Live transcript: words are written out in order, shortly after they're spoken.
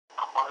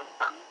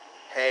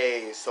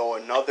Hey, so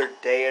another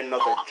day,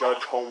 another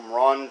Judge home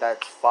run.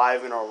 That's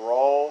 5 in a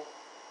row.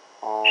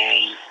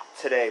 Um,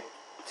 today,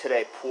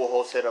 today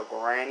Pujols hit a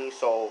granny,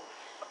 so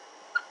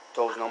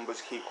those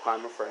numbers keep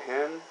climbing for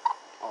him.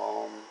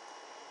 Um,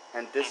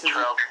 and this is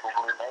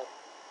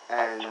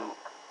and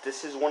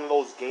this is one of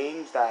those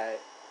games that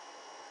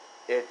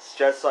it's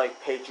just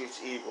like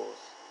Patriots Eagles.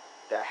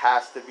 There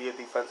has to be a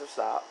defensive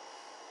stop,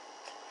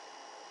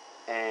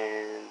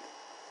 and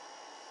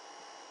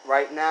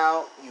right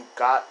now you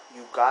got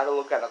to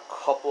look at a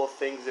couple of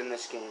things in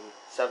this game.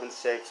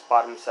 7-6,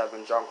 bottom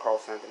seven. John Carl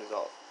Stanton is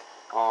up.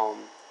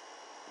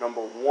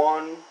 Number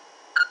one,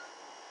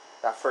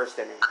 that first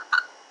inning.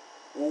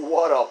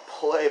 What a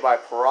play by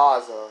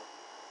Peraza.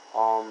 That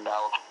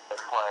was a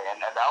play,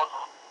 and that was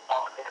a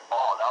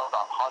ball. That was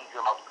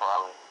 100 miles per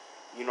hour.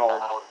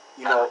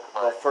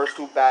 The first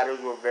two batters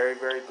were very,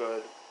 very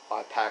good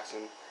by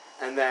Paxton,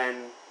 and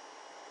then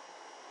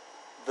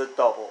the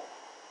double.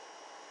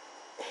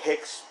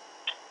 Hicks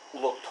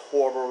looked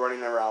horrible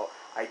running the route.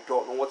 I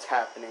don't know what's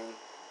happening.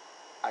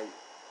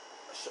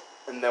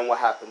 And then what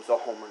happens? The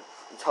home run.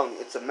 I'm telling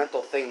you, it's a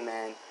mental thing,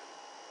 man.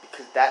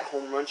 Because that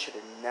home run should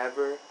have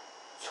never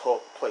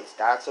took place.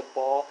 That's a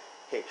ball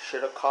Hicks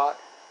should have caught.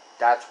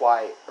 That's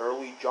why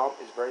early jump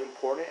is very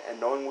important, and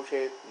knowing which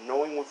way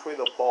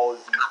the ball is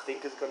you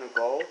think is gonna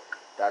go,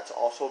 that's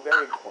also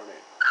very important.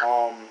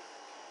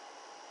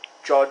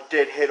 Judge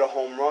did hit a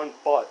home run,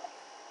 but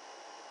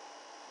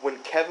when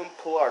Kevin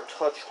Pillar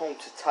touched home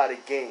to tie the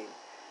game,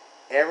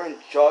 Aaron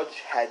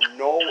Judge had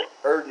no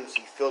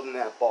urgency fielding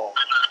that ball.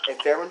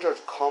 If Aaron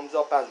Judge comes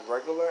up as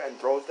regular and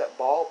throws that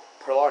ball,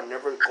 Pillar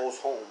never goes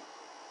home.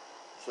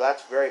 So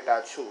that's very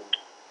bad too.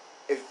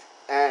 If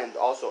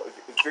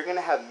you're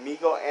gonna have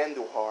Miguel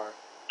Andujar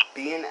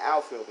be an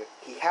outfielder,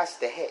 he has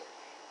to hit.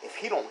 If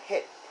he don't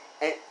hit,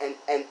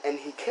 and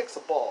he kicks a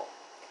ball,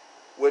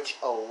 which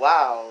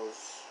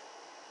allows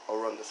a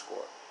run to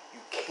score, you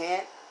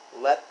can't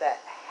let that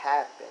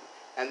happen.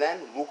 And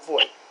then Luke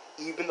Voigt,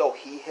 even though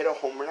he hit a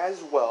home run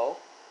as well.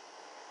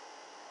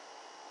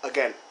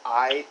 Again,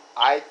 I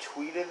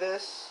tweeted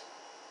this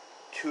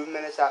 2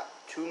 minutes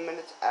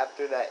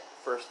after that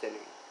first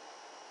inning.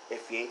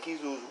 If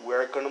Yankees lose,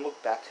 we're gonna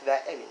look back to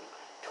that inning.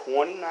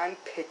 29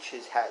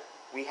 pitches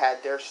we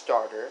had their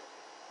starter.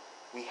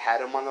 We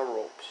had him on the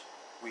ropes.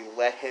 We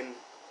let him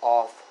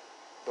off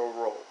the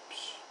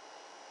ropes,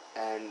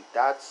 and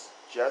that's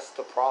just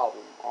the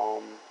problem.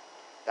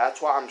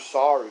 That's why I'm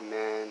sorry,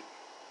 man.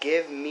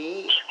 Give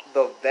me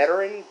the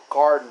veteran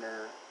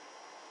Gardner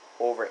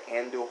over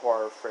Andujar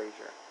or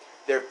Frazier.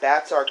 Their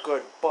bats are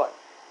good, but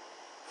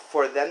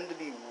for them to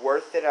be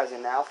worth it as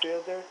an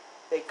outfielder,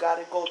 they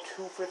gotta go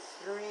 2 for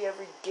 3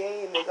 every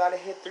game. They gotta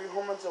hit 3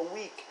 home runs a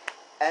week.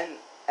 And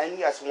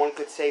yes, one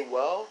could say,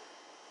 well,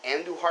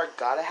 Andujar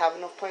gotta have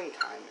enough playing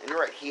time. And you're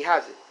right, he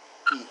hasn't.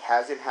 He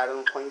hasn't had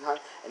enough playing time.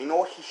 And you know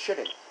what? He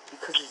shouldn't.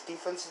 Because his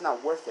defense is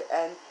not worth it.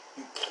 And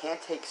you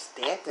can't take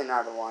Stanton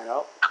out of the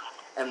lineup.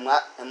 And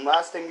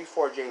last thing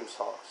before James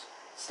talks,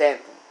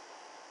 Stanton.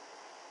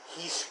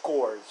 He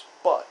scores,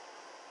 but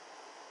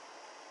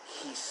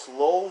he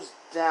slows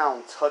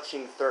down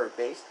touching third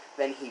base.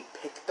 Then he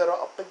picked it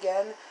up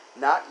again,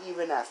 not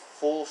even at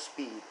full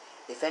speed.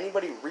 If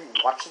anybody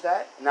rewatches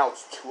that, now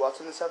it's 2 outs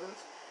in the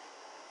 7th.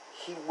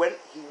 He went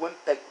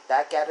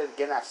back at it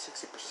again at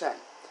 60%.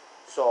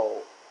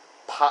 So,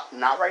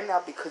 not right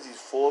now because he's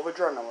full of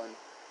adrenaline,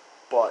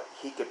 but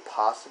he could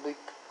possibly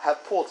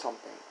have pulled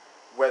something.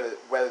 Whether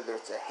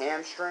it's a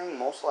hamstring,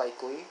 most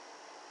likely,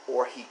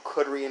 or he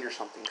could re-injure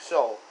something.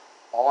 So,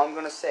 all I'm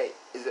gonna say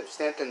is if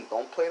Stanton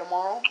don't play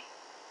tomorrow,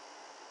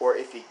 or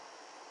if he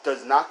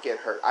does not get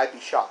hurt, I'd be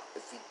shocked.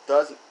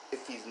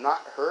 If he's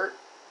not hurt,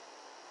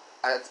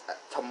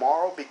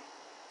 tomorrow,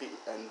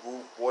 and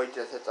Voigt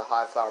just hits a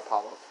high flower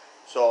pop-up.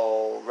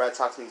 So Red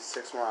Sox need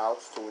 6 more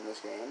outs to win this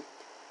game,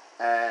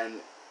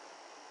 and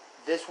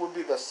this would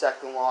be the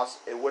second loss.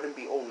 It wouldn't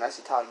be nice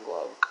Italian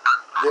glove.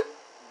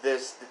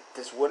 This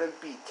wouldn't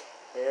be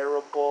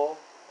terrible,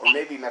 or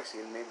maybe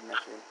Mexican.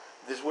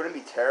 This wouldn't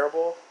be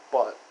terrible,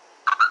 but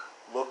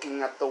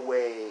looking at the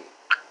way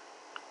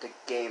the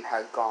game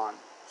has gone,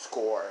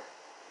 score,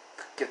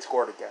 get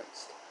scored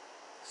against,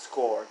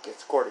 score, get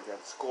scored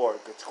against, score,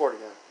 get scored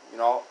against.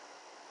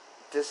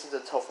 This is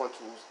a tough one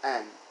to lose.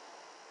 And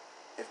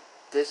if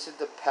this is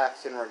the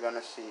Paxton we're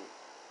gonna see,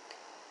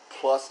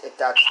 plus if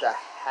that's the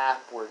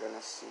Hap we're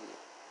gonna see,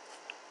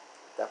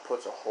 that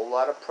puts a whole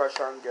lot of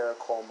pressure on Garrett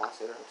Cole,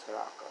 Masahiro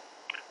Tanaka.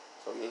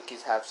 So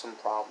Yankees have some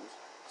problems.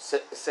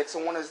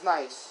 6-1 is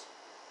nice,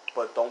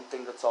 but don't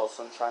think it's all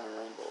sunshine and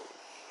rainbows.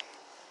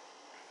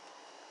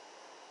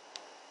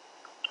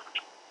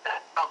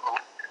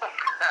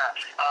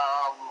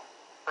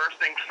 First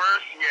things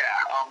first,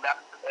 that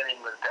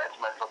inning was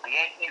detrimental to the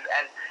Yankees,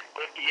 and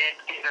if the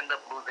Yankees end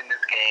up losing this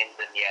game,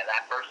 then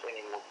that first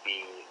inning will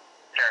be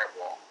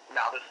terrible.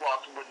 Now, this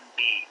loss wouldn't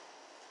be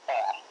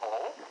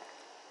awful,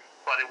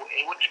 but it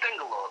would sting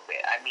a little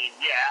bit. I mean,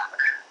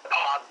 the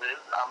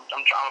positives. I'm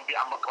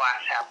a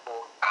glass half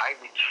full guy.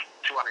 We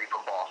 200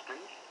 from Boston.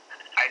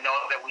 I know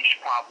that we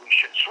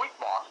should sweep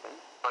Boston,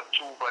 but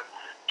two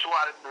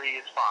out of three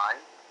is fine.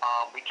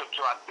 We took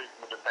 2 out of 3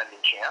 from the defending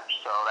champs,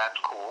 so that's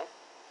cool.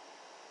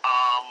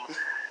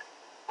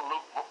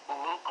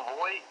 Luke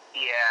Voigt,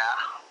 yeah.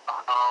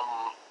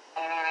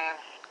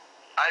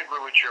 I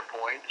agree with your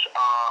points.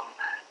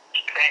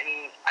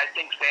 Stanton, I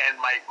think Stanton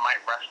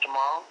might rest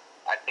tomorrow.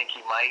 I think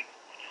he might,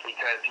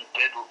 because he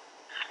did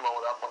slow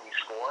it up when he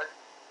scored.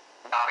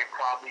 Now he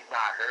probably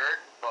not hurt,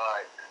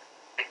 but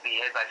if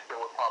he is, I still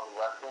would probably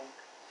rest him.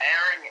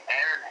 Aaron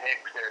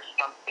Hicks, there's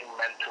something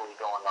mentally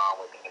going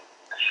on with him.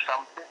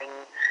 Something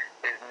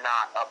is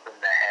not up in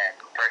the head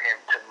for him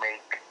to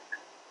make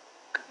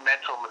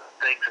mental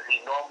mistakes.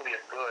 He's normally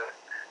a good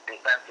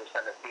defensive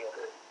center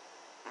fielder.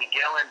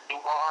 Miguel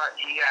Andujar,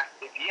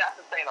 if he has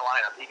to stay in the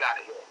lineup, he got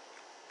to hit.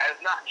 And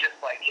it's not just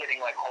like hitting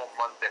like home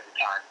runs every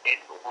time.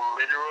 It's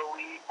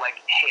literally like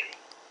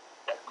hitting.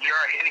 Like you're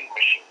a hitting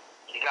machine.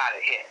 You got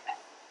to hit.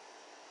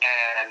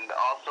 And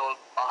also,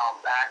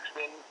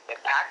 Paxton. If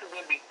Paxton's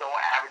going to be still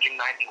averaging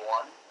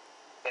 91,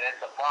 then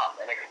it's a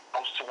problem. And it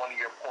goes to one of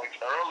your points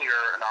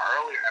earlier in our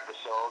earlier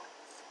episode.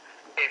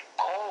 If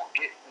Cole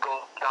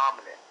goes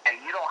dominant and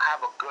you don't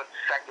have a good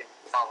second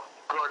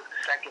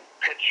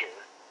pitcher,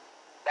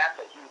 that's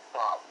a huge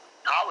problem.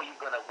 How are you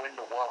going to win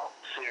the World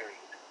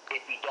Series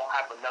if you don't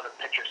have another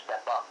pitcher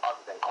step up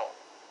other than Cole?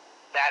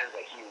 That is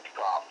a huge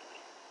problem.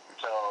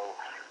 So,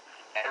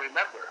 and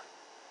remember,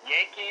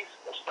 Yankees,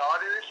 the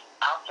starters,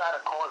 outside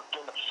of Cole, is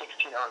doing up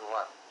 16 earned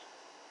runs.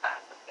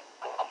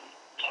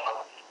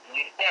 So,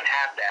 you can't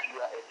have that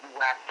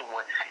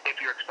if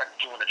you're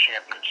expected to win a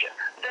championship.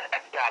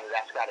 That's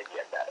got to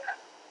get better.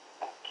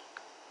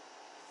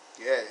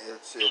 Yeah,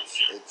 it's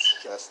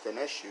just an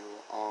issue.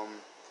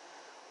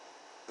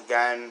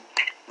 Again,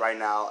 right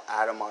now,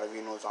 Adam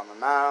Ottavino is on the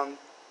mound,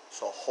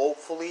 so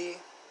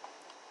hopefully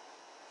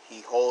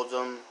he holds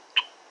him.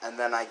 And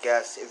then I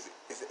guess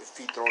if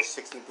he throws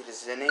 16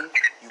 pitches an inning,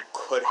 you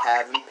could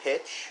have him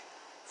pitch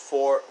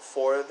for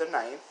the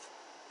ninth,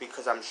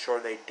 because I'm sure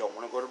they don't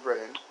want to go to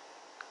Britain.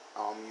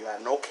 You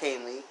have no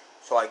Canely,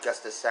 so I guess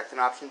the second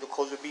option to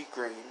close would be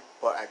Green,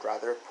 but I'd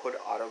rather put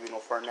Ottavino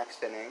for our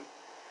next inning.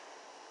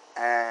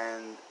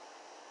 And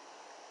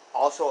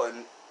also,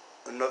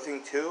 another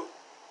thing too,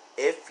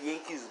 if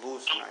Yankees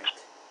lose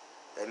tonight,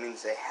 that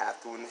means they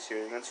have to win the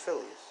series against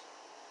Phillies.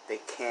 They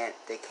can't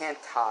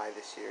tie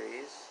the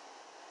series.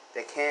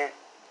 They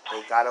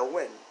gotta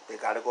win. They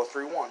gotta go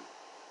 3-1.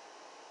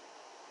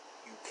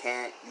 You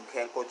can't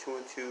go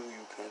 2-2.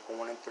 You can't go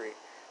 1-3.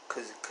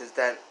 Cause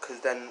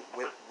then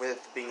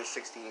with being a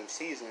 60-game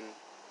season,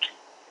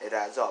 it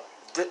adds up.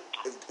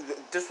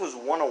 If this was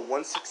 1 of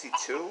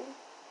 162,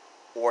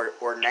 or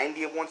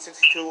 90 of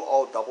 162,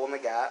 all double in the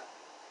gap.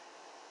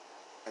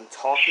 And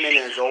Talkman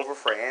is over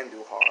for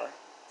Andujar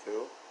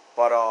too.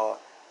 But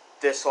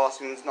this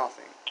loss means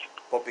nothing.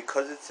 But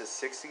because it's a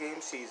 60-game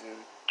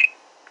season,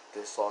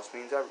 this loss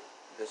means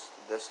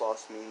this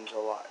loss means a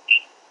lot.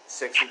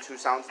 6-2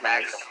 sounds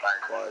nice,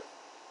 but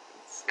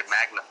it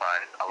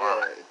magnifies a lot.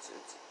 Yeah, it's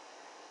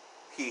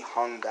he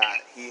hung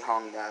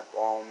that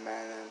ball,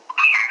 man.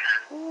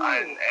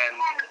 And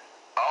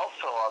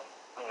also,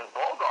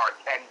 Bogart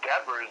and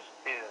Devers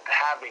is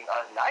having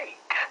a night.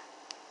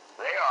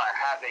 They are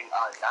having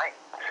a night.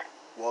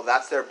 Well,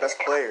 that's their best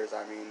players.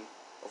 I mean,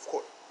 of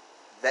course,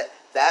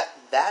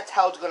 that's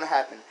how it's gonna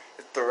happen.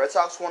 If the Red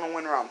Sox want to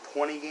win around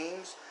 20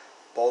 games,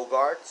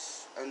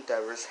 Bogarts and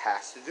Devers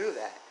has to do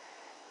that,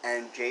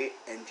 and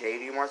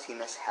JD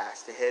Martinez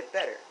has to hit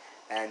better.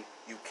 And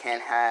you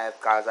can't have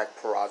guys like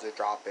Peraza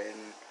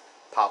dropping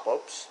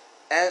pop-ups.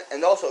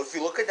 And also, if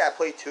you look at that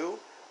play too,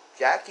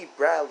 Jackie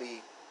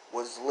Bradley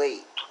was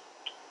late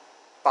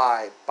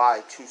by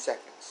 2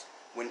 seconds.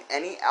 When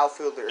any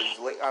outfielder is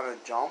late on a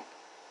jump,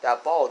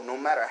 that ball, no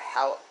matter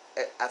how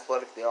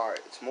athletic they are,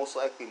 it's most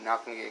likely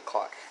not going to get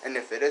caught. And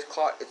if it is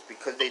caught, it's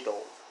because they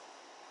dove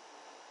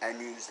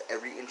and used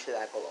every inch of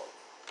that glove.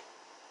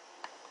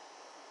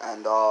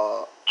 And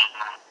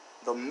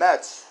the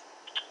Mets,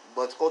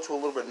 let's go to a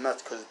little bit of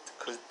Mets because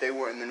they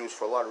were in the news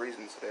for a lot of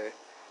reasons today.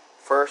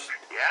 First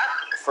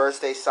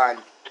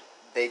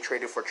they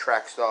traded for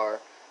track star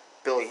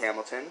Billy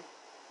Hamilton,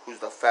 who's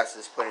the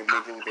fastest player in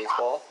Major League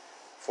Baseball,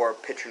 for a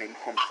pitcher named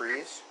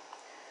Humphreys.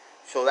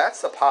 So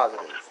that's the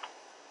positive.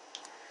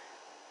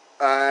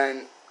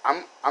 And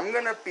I'm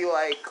gonna be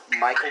like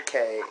Michael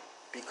K,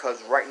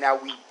 because right now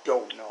we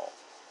don't know.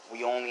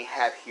 We only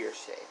have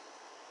hearsay.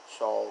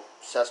 So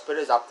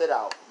Cespedes opted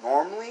out.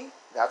 Normally,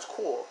 that's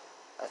cool.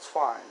 That's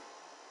fine.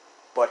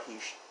 But he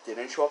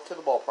didn't show up to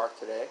the ballpark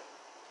today.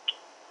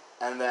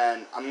 And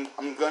then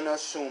I'm gonna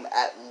assume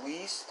at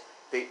least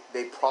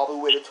they probably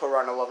waited till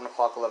around 11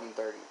 o'clock,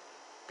 11:30,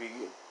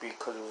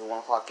 because it was a 1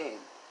 o'clock game.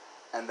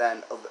 And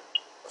then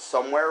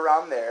somewhere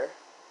around there,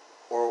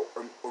 or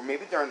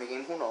maybe during the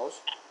game, who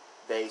knows,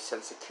 they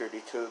sent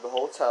security to the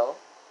hotel.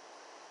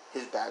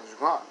 His bags were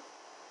gone.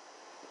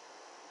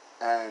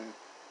 And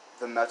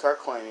the Mets are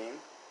claiming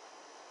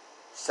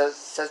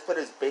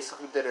Cespedes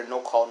basically did a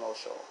no-call,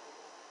 no-show.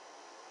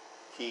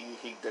 He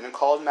didn't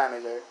call his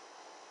manager.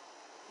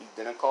 He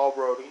didn't call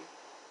Brody.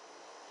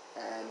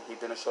 and he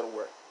didn't show the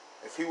work.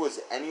 If he was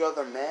any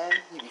other man,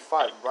 he'd be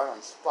fired right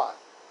on spot.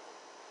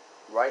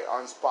 Right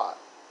on spot.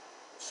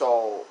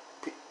 So,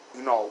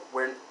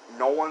 when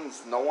no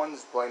one's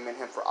blaming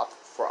him for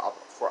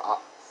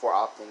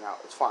opting out.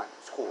 It's fine.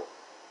 It's cool.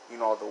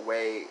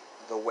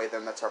 The way the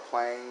Mets are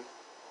playing,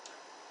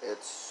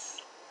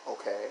 it's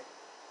okay.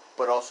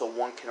 But also,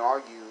 one can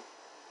argue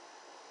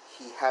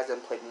he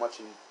hasn't played much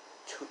in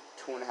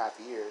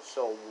 2.5 years.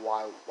 So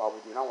why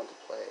would you not want to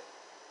play it?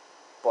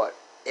 But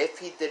if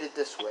he did it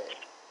this way,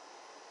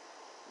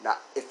 not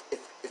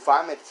if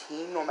I'm a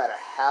team, no matter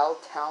how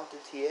talented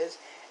he is,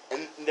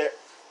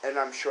 and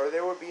I'm sure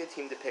there would be a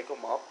team to pick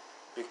him up,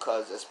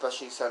 because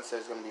especially since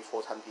there's going to be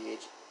full-time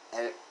DH,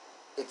 and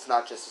it's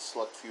not just a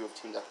select few of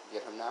teams that can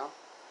get him now,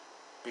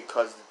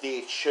 because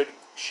the DH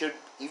should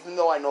even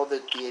though I know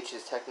that DH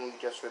is technically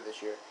just for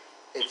this year,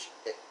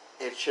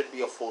 it should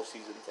be a full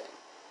season thing.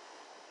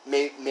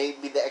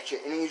 Maybe the extra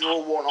innings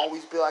rule won't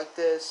always be like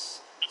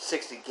this.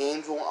 60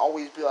 games won't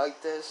always be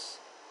like this,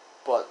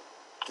 but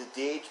the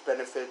DH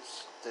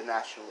benefits the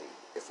National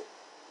League.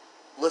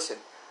 Listen,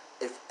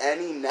 if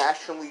any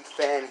National League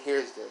fan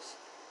hears this,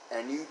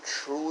 and you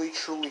truly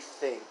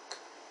think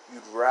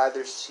you'd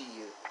rather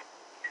see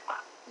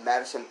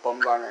Madison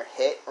Bumgarner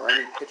hit or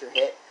any pitcher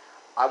hit,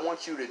 I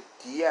want you to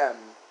DM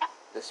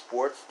the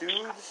Sports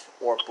Dudes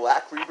or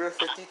Black Reaper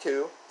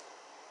 52.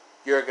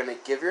 You're gonna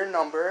give your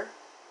number,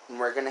 and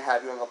we're gonna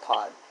have you on the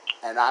pod,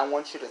 and I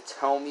want you to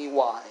tell me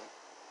why,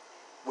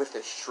 with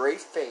a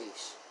straight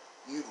face,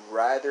 you'd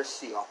rather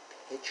see a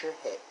pitcher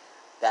hit.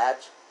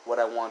 That's what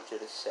I want you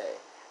to say.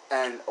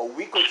 And a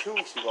week or 2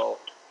 weeks ago,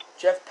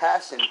 Jeff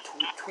Passan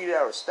tweeted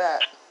out a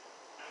stat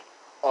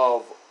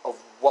of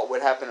what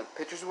would happen if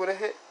pitchers would have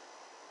hit,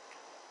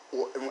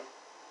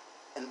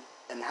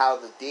 and how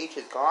the DH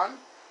has gone.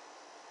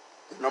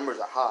 The numbers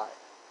are high,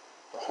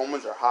 the home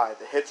runs are high,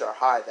 the hits are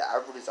high, the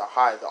averages are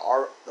high, the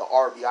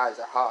RBIs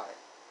are high.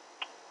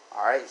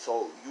 All right,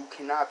 so you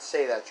cannot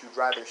say that you'd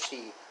rather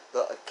see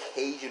the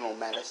occasional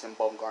Madison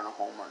Bumgarner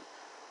home run,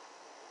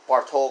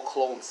 Bartolo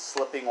Colon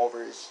slipping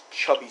over his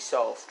chubby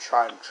self,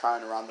 trying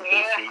around the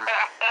bases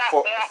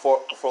for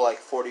like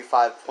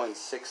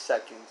 45.6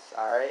 seconds.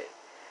 All right,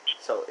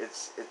 so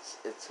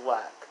it's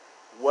whack.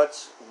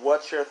 What's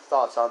your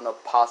thoughts on the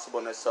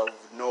possibleness of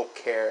no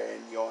care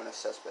in Yoenis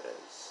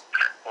Cespedes?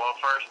 Well,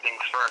 first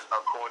things first.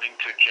 According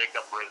to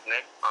Jacob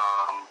Risnick,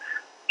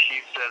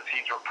 he says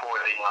he's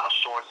reporting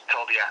source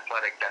told The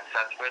Athletic that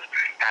Cespedes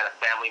had a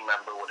family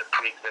member with a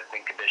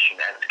pre-existing condition,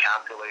 and his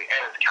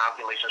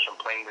calculations from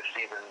playing this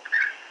season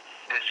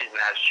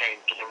has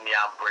changed given the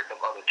outbreak of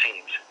other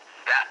teams.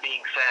 That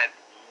being said,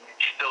 you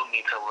still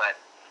need to let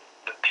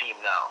the team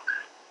know.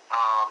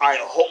 All right,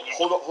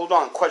 hold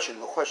on.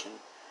 Question.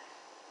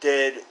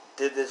 Did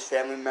this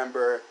family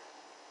member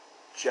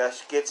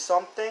just get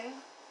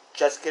something?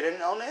 Just get an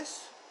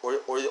illness?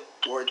 Or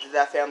did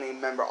that family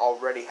member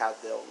already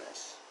have the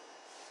illness?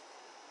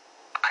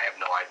 I have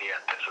no idea.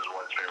 This is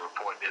what's being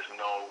reported.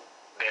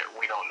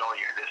 We don't know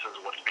yet. This is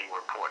what's being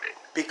reported.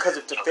 Because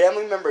if the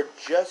family member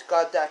just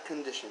got that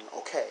condition,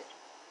 okay.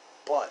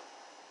 But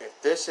if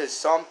this is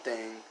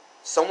something,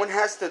 someone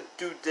has to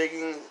do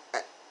digging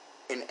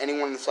in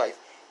anyone's life.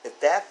 If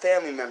that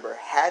family member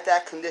had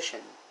that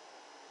condition,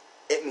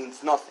 it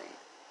means nothing.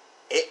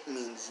 It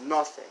means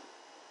nothing.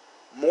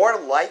 More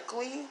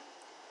likely,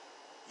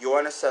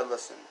 Yoenis said,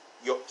 listen,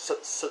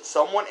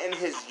 someone in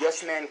his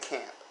yes man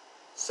camp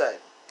said,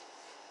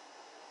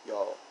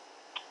 yo,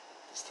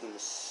 this team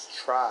is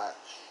trash,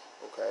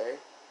 okay?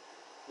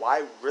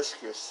 Why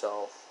risk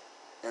yourself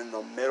in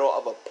the middle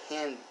of a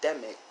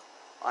pandemic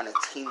on a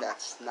team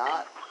that's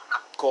not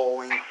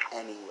going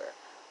anywhere?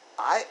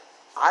 I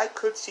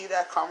could see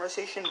that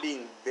conversation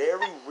being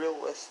very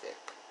realistic.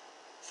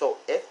 So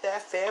if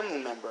that family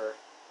member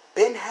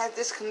had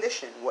this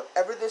condition,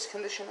 whatever this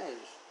condition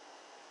is,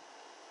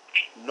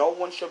 no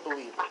one should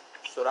believe it.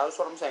 So that's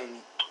what I'm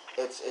saying.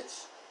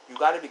 It's you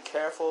got to be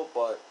careful,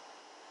 but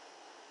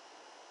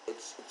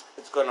it's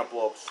gonna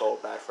blow up so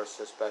bad for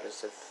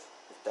Cespedes if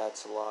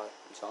that's a lie.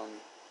 I'm telling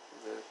you.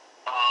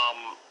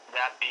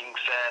 That being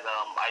said,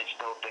 I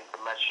still think the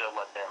Mets should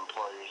let their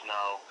employers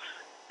know.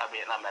 I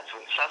mean, not Mets.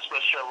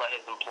 Cespedes should let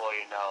his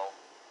employer know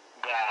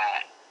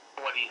that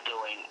what he's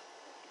doing.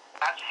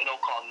 That's no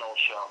call, no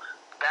show.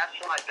 That's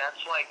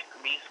like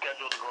me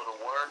scheduled to go to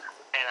work,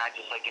 and I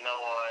just like, you know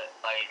what,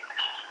 like,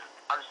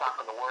 I'm just not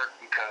going to work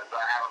because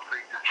I have a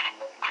pre-existing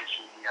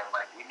issue here.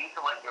 Like, you need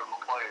to let your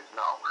employers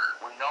know.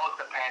 We know it's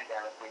a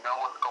pandemic. We know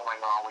what's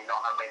going on. We know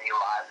how many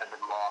lives have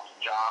been lost,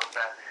 jobs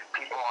that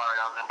people are in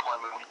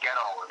unemployment. We get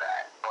all of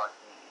that. But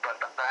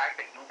the fact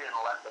that you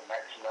didn't let the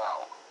Mets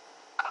know,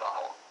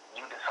 so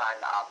you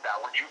decide to opt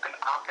out, which you can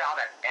opt out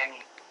at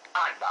any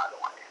time, by the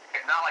way.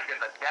 It's not like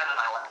there's a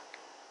deadline.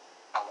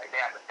 Like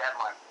they have a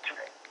deadline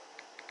today.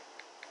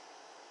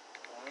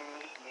 You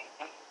need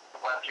to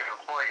let your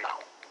employee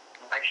know.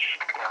 Make sure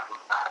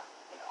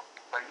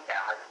But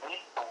yeah, you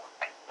need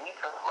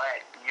to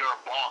let your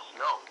boss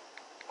know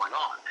what's going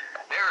on.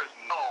 There is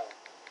no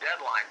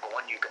deadline for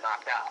when you can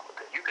opt out,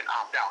 because you can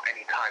opt out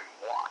anytime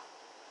you want.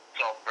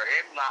 So for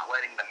him not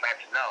letting the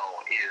Mets know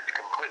is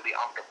completely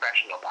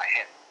unprofessional by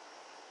him.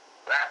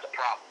 That's a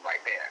problem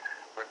right there.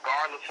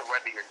 Regardless of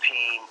whether your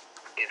team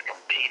is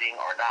competing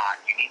or not,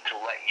 you need to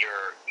let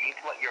your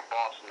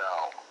boss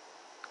know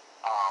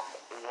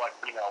what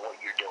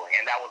you're doing,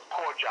 and that was a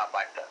poor job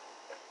by them.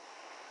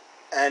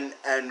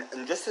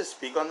 And just to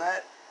speak on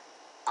that,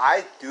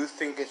 I do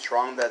think it's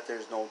wrong that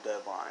there's no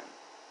deadline.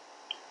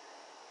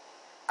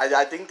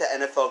 I think the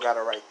NFL got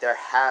it right. There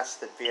has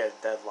to be a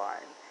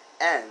deadline.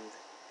 And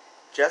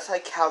just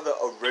like how the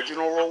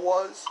original rule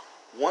was,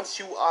 once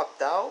you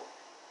opt out,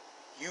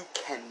 you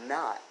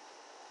cannot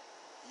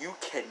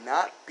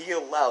be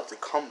allowed to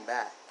come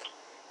back.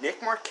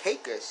 Nick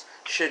Markakis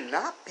should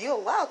not be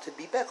allowed to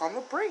be back on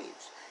the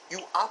Braves.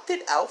 You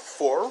opted out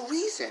for a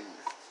reason.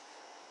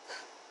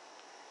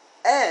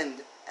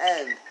 And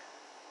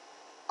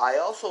I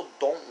also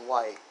don't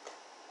like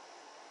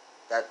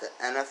that the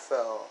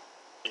NFL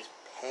is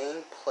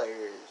paying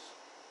players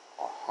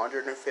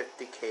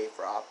 $150K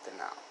for opting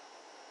out.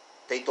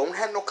 They don't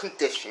have no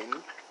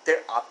condition.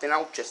 They're opting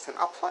out just to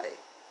not play.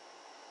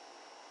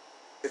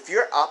 If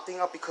you're opting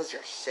out because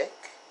you're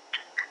sick,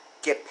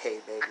 get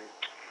paid, baby.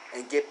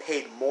 And get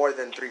paid more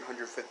than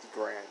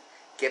 $350,000.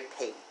 Get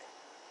paid.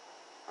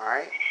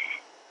 Alright?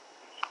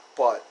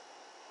 But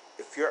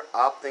if you're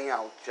opting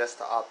out just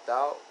to opt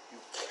out, you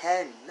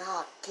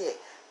cannot get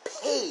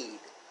paid.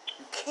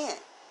 You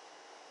can't.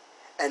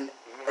 And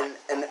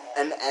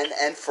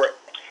for,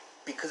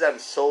 because I'm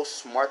so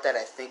smart that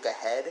I think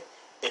ahead,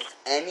 if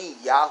any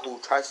Yahoo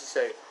tries to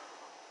say,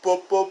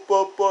 but,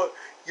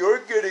 you're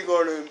getting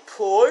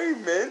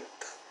unemployment,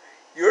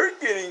 you're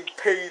getting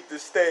paid to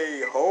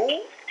stay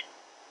home.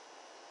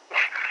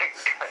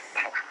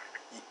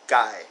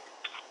 Guy,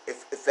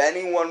 if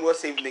anyone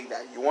was even think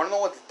that, you want to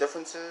know what the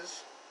difference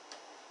is?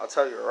 I'll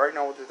tell you right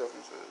now what the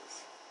difference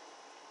is.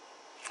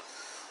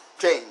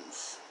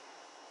 James,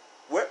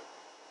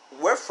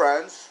 we're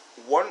friends.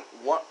 One,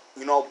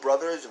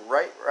 brothers,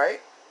 right?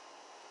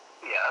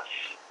 Yes.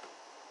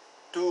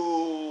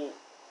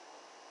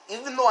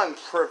 Even though I'm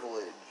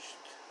privileged,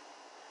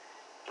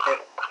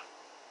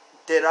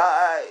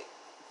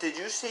 did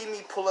you see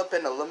me pull up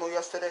in a limo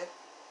yesterday?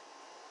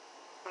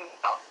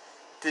 No.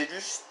 Did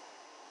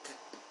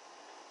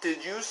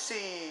you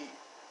see,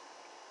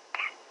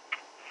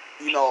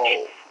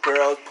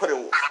 girls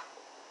putting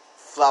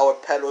flower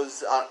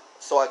petals on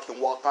so I can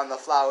walk on the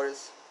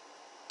flowers?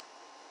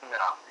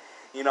 No.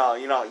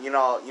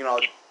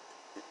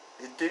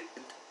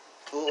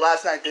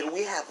 Last night, did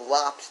we have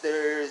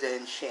lobsters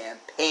and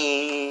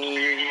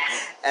champagne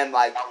and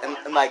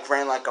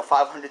ran like a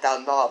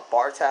 $500,000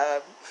 bar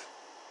tab?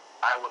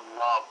 I would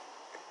love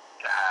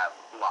to have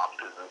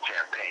lobsters and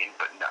champagne,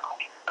 but no.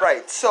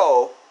 Right.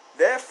 So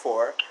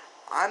therefore,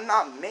 I'm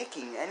not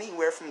making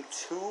anywhere from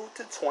 $2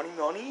 to $20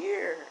 million a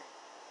year.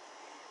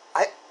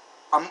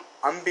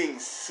 I'm being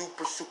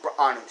super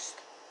honest.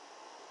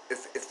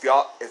 If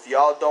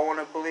y'all don't want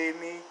to believe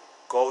me,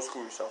 go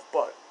screw yourself.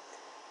 But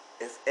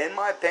if in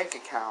my bank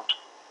account,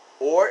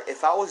 or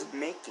if I was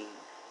making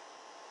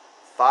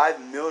 $5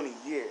 million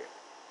a year,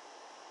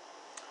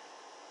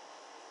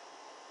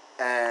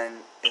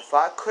 and if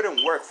I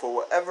couldn't work for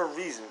whatever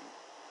reason,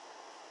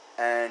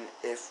 and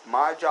if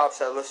my job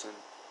said, listen,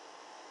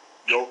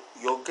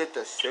 you'll get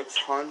the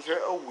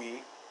 $600 a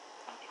week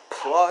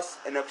plus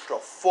an extra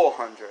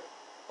 $400,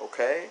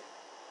 okay?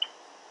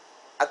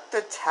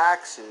 After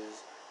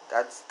taxes,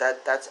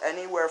 that's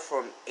anywhere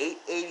from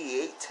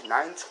 $888 to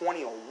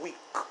 $920 a week.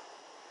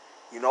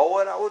 You know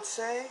what I would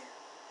say?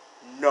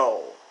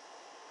 No.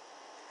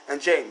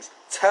 And James,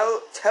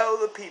 tell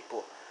the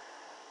people,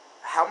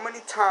 how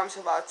many times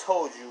have I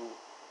told you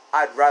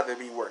I'd rather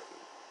be working?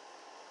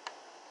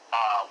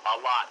 A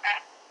lot,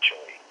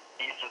 actually,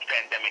 since the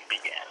pandemic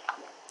began.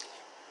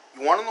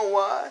 You want to know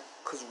why?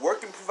 Because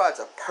working provides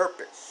a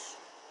purpose.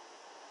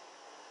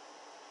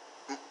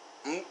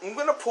 I'm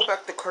going to pull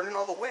back the curtain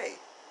all the way.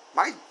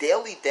 My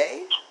daily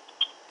day,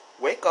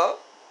 wake up,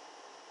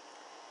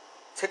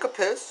 take a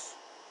piss,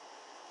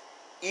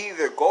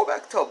 either go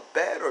back to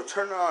bed or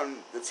turn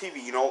on the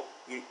TV.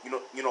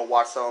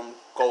 Watch some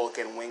Golic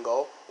and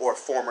Wingo, or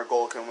former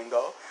Golic and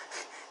Wingo.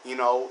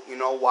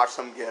 Watch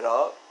them get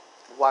up,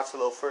 watch a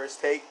little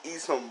First Take, eat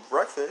some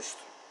breakfast.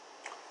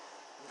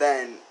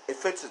 Then,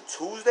 if it's a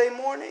Tuesday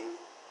morning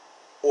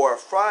or a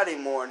Friday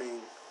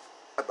morning,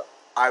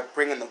 I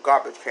bring in the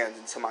garbage cans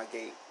into my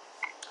gate.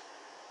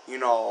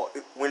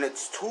 When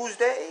it's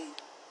Tuesday,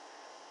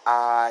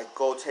 I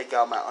go take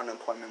out my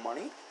unemployment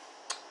money.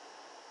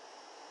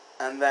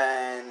 And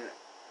then,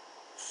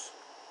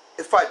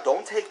 if I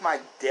don't take my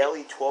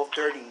daily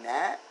 12:30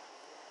 nap,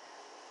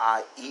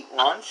 I eat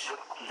lunch.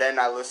 Then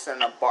I listen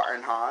to Bart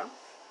and Hahn.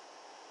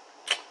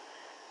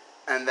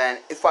 And then,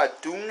 if I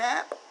do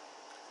nap,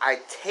 I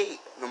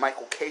tape the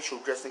Michael K show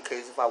just in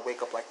case if I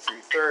wake up like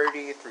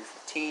 3:30,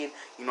 3:15,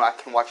 I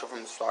can watch it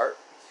from the start.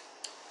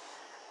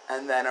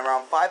 And then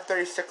around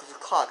 5:30, 6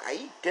 o'clock, I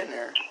eat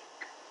dinner.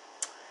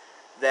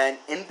 Then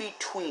in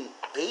between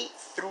 8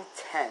 through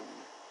 10,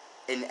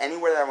 in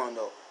anywhere that I want to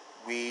go,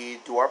 we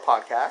do our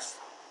podcast.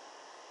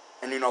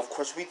 And, of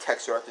course we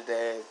text throughout the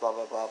day, blah,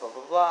 blah, blah, blah,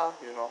 blah, blah.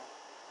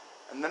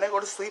 And then I go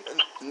to sleep,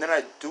 and then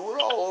I do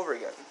it all over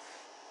again.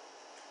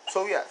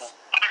 So, yes,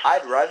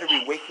 I'd rather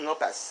be waking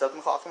up at 7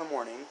 o'clock in the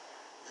morning,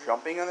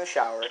 jumping in the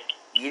shower,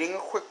 eating a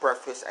quick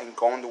breakfast, and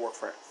going to work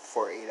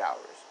for 8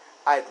 hours.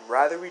 I'd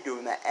rather be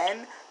doing that.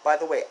 And, by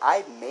the way,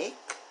 I'd make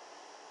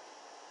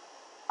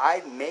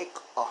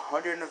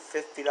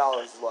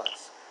 $150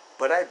 less.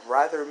 But I'd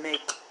rather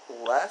make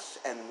less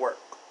and work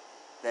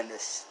than to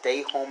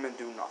stay home and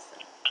do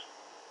nothing.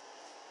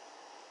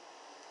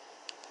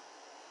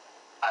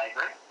 I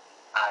agree.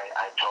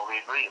 I totally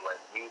agree. Like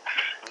Nick,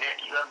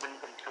 you have been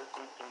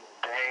consistent since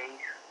day.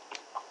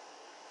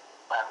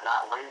 Have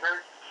not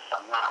wavered.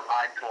 I'm not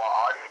lying to our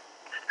audience.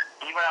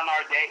 Even on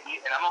our day,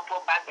 and I'm gonna pull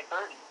back to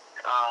 30.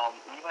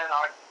 Even on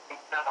our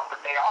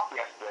day off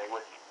yesterday,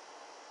 which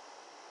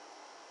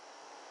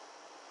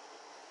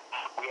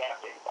we have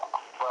days off,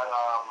 but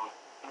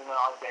even on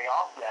our day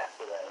off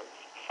yesterday,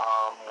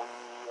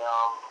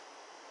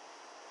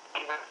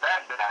 we even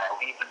said that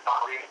we even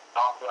thought we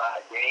off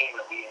a game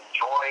that we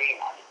enjoy.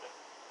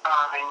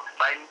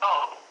 I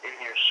know in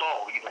your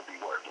soul you would be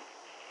working.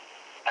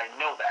 I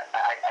know that.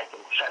 I can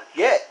sense.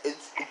 Yeah,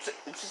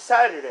 it's a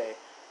Saturday.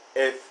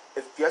 If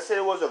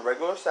yesterday was a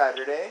regular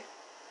Saturday,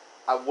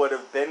 I would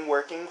have been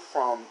working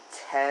from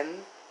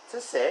 10 to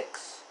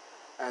 6,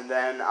 and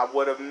then I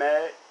would have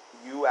met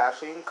you,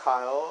 Ashley, and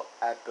Kyle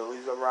at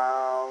Billy's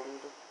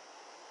around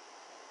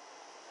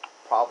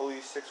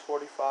probably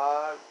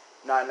 6:45.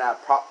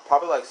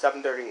 Probably like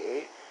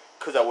 7:38,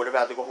 because I would have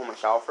had to go home and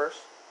shower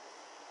first.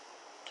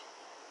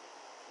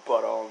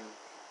 But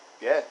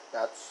yeah,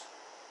 that's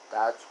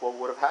what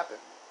would have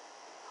happened.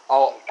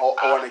 Oh,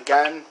 and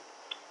again,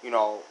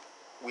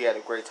 we had a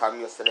great time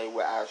yesterday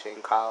with Ashley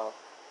and Kyle.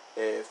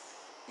 If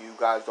you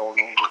guys don't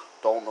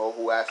know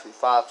who Ashley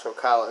Fox or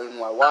Kyle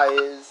NYY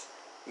is,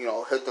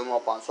 hit them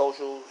up on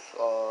socials.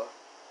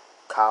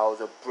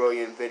 Kyle's a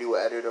brilliant video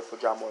editor for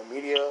John Boy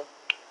Media,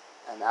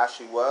 and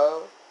Ashley,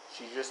 well,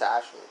 she's just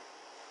Ashley.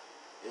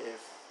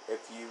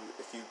 If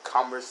you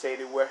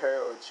conversated with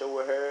her or chill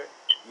with her,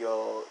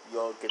 you'll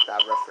get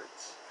that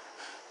reference.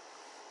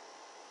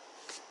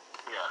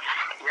 Yeah.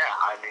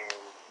 I mean,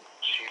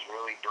 she's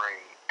really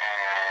great,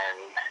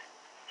 and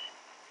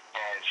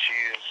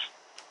she's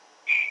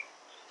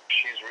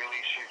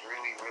really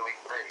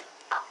great.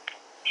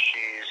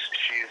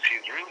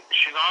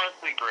 She's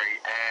honestly great,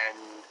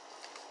 and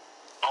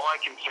all I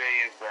can say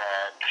is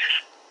that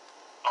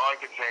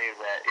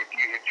if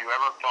you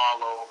ever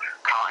follow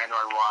Kyle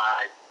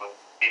NYY,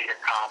 your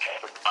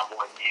contact with Double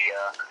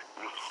Idea,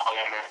 you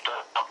follow Mr.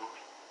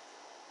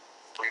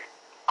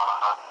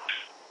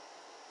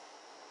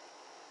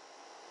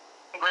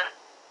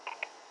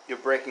 You're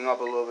breaking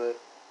up a little bit.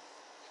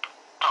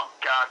 Oh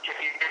God, can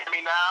you hear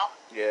me now?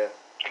 Yeah.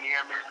 Can you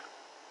hear me?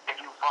 If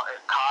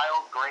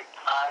Kyle, great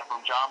guy from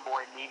John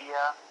Boy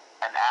Media,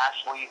 and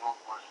Ashley, who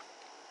was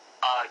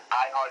a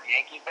diehard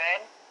Yankee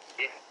fan,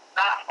 if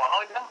not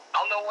following them, I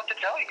don't know what to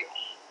tell you.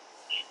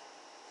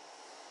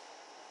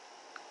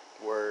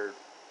 Word.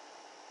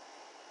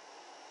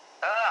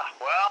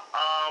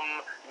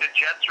 The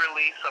Jets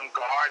released some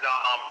guard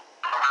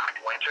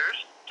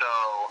Winters, so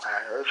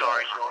I heard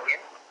sorry, that.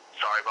 Julian.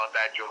 Sorry about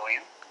that,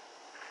 Julian.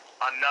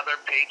 Another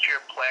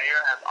Patriot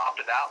player has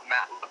opted out,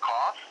 Matt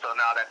Lacoste, so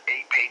now that's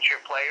 8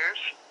 Patriot players.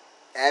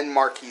 And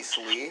Marquise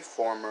Lee,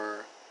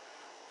 former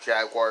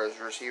Jaguars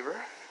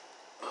receiver.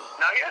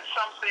 Now here's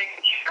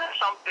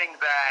something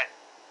that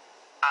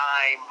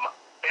I'm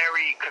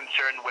very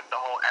concerned with the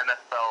whole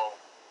NFL,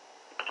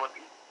 with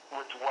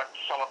what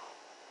some of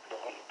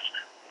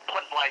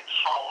put like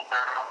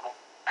Solver,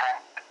 I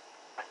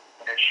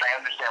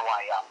understand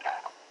why he opted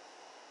out.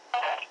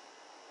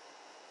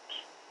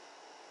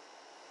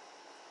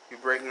 You're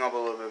breaking up a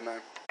little bit,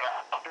 man.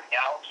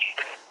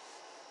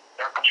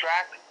 Their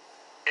contract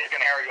is going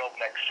to carry over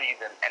next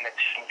season, and the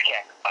teams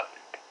can't cut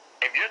it.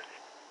 If you're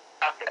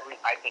I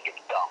think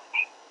it's dumb.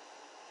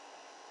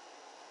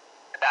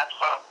 That's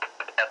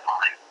the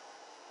deadline.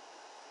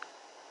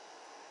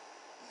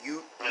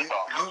 You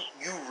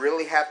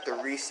really have to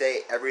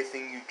re-say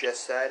everything you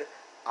just said.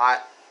 I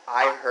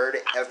heard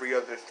every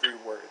other 3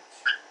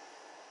 words.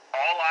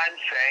 All I'm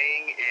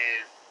saying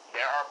is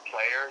there are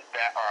players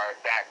that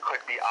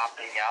could be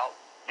opting out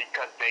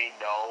because they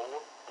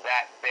know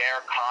that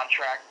their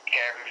contract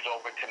carries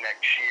over to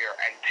next year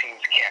and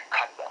teams can't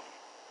cut them.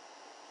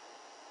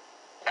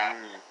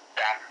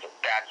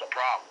 That's a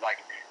problem.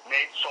 Like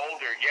Nate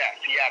Solder, yes,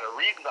 he had a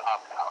reason to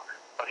opt out,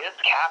 but his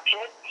cap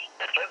hit,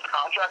 if his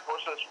contract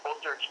was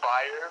supposed to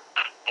expire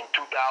in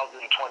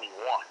 2021,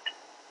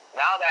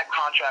 now that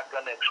contract's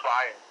going to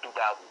expire in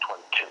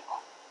 2022.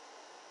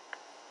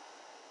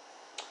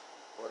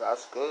 Well,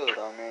 that's good.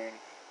 I mean,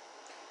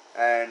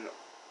 and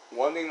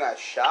one thing that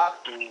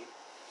shocked me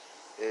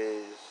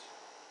is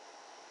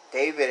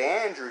David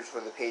Andrews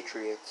for the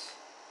Patriots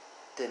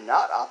did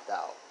not opt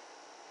out.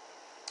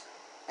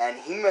 And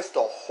he missed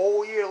a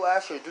whole year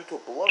last year due to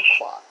blood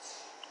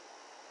clots.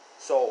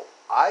 So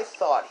I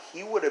thought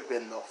he would have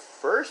been the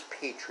first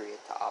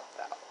Patriot to opt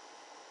out.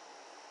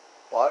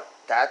 But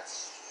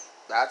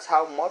that's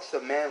how much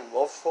the man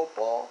loves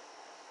football.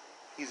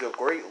 He's a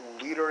great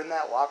leader in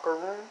that locker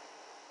room.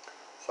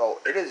 So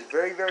it is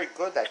very, very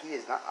good that he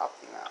is not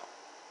opting out.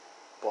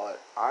 But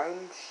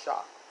I'm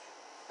shocked.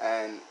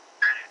 And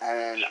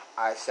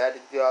I said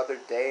it the other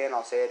day, and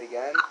I'll say it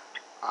again.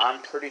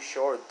 I'm pretty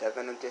sure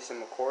Devin and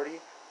Jason McCourty,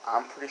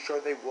 I'm pretty sure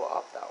they will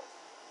opt out.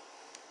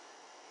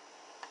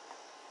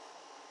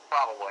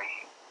 Probably.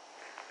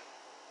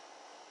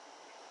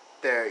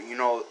 They're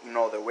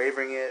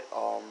wavering it.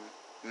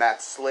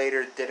 Matt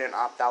Slater didn't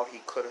opt out.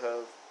 He could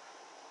have.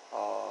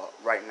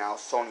 Right now,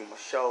 Sony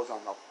Michel's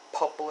on the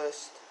PUP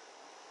list.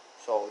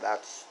 So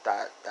that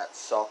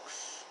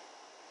sucks.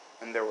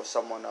 And there was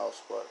someone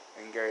else,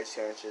 and Gary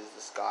Sanchez,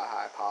 the Sky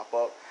High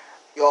pop-up.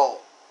 Yo,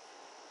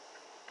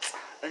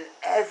 and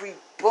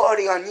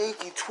everybody on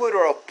Yankee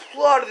Twitter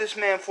applauded this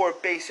man for a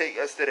base hit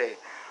yesterday.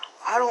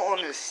 I don't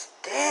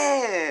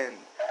understand.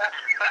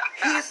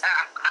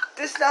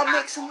 This now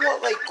makes him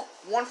what, like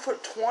 1 for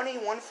 20,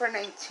 1 for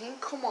 19?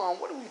 Come on,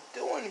 what are we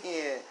doing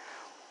here?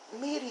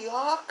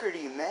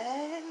 Mediocrity,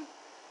 man.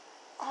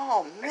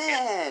 Oh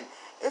man,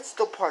 it's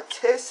the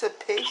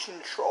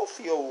Participation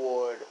Trophy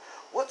Award.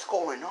 What's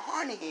going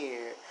on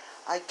here?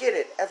 I get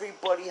it.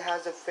 Everybody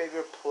has a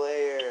favorite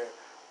player.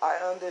 I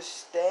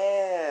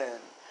understand.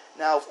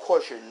 Now, of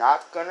course, you're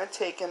not going to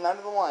take him out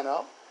of the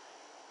lineup.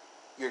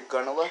 You're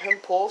going to let him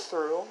pull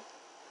through.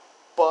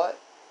 But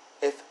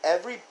if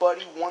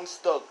everybody wants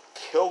to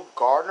kill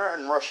Gardner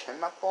and rush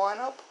him out the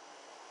lineup,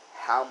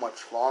 how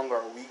much longer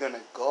are we going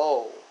to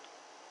go?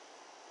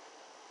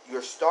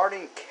 Your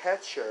starting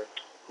catcher,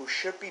 who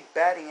should be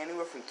batting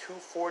anywhere from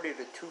 240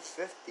 to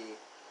 250,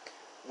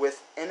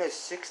 within a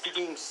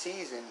 60-game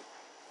season,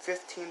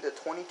 15 to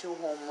 22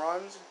 home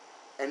runs,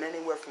 and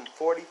anywhere from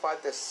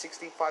 45 to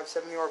 65,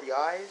 70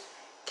 RBIs,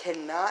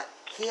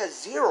 he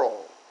has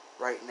 0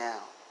 right now.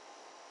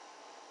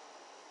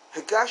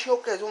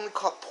 Higashioka has only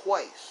caught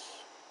twice.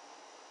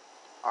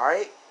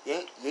 Alright?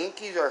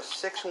 Yankees are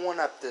 6-1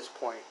 at this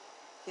point.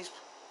 He's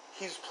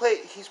played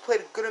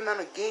a good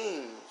amount of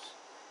games.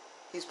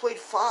 He's played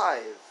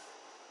 5.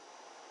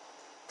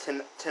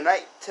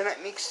 Tonight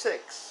makes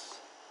 6.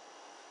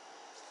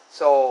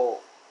 So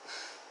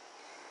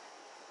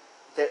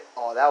that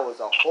was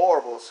a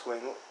horrible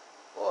swing.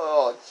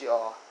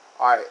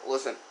 Alright,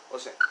 listen.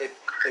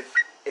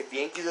 If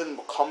Yankees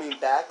isn't coming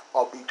back,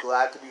 I'll be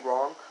glad to be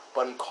wrong.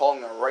 But I'm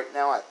calling it right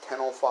now at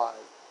 10:05.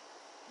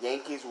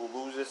 Yankees will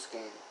lose this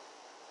game.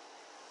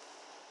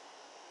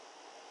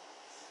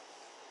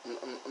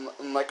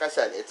 And like I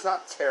said, it's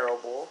not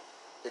terrible.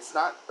 It's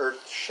not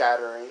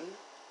earth-shattering.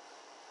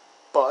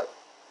 But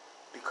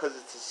because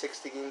it's a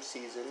 60-game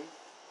season,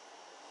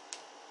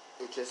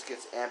 it just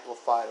gets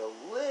amplified a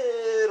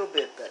little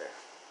bit better.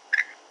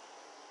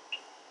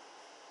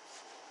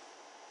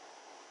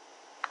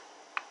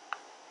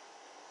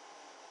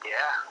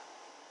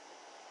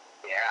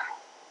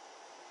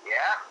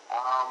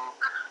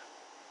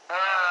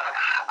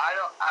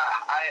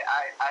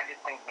 I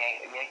just think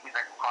Yankees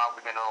are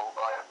probably going to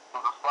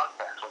lose a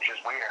slugfest, which is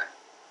weird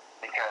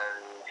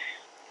because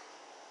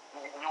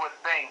you would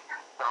think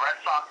the Red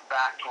Sox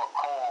back to a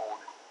cold.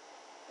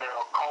 They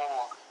were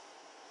cold.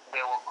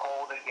 They were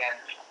cold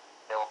against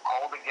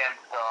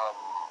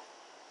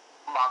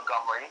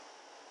Montgomery.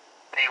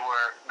 They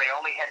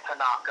only hit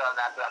Tanaka, and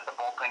after that the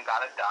bullpen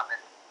got it done.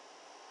 And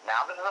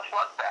now this is a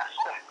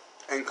slugfest.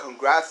 And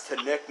congrats to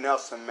Nick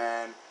Nelson,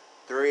 man.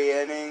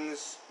 3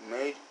 innings,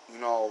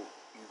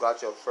 you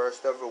got your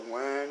first ever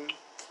win.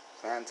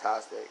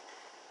 Fantastic.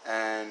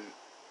 And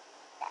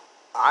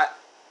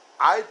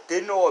I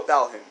didn't know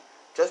about him.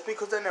 Just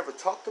because I never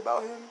talked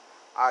about him,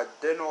 I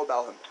didn't know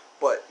about him.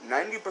 But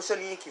 90%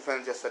 of Yankee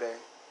fans yesterday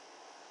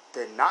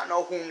did not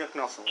know who Nick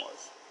Nelson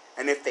was.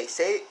 And if they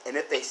say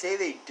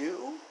they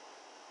do,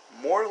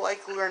 more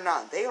likely or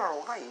not, they are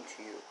lying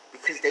to you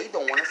because they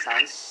don't want to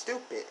sound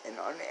stupid and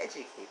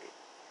uneducated.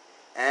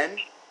 And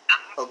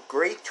a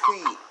great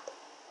tweet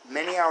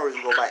many hours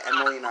ago by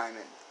Emily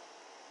Nyman.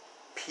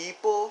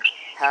 People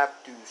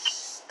have to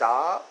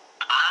stop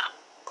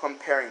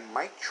comparing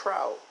Mike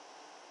Trout,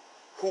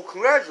 who,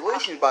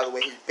 congratulations, by the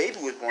way, his baby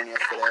was born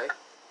yesterday.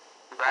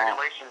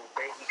 Congratulations,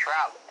 baby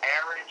Trout.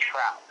 Aaron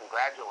Trout.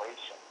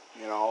 Congratulations.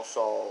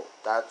 So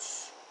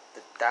that's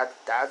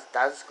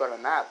gonna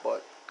matter.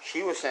 But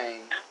she was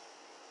saying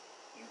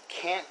you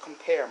can't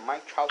compare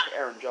Mike Trout to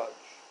Aaron Judge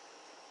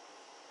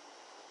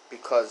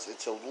because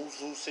it's a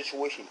lose-lose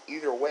situation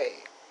either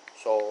way.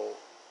 So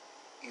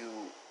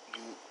you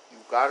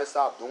gotta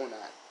stop doing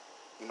that.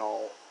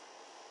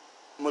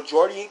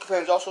 Majority Yankee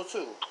fans also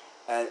too.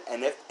 And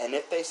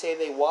if they say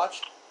they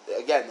watch,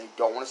 again, they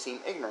don't want to seem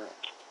ignorant.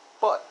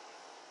 But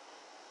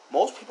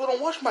most people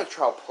don't watch Mike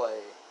Trout play.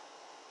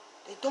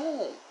 They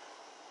don't.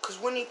 Because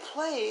when he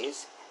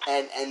plays,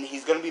 and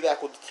he's going to be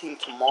back with the team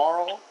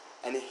tomorrow,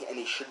 and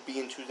he should be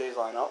in Tuesday's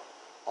lineup.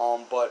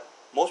 But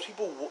most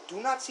people do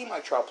not see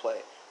Mike Trout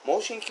play.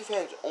 Most Yankee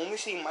fans only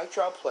see Mike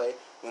Trout play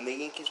when the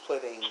Yankees play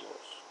the Angels.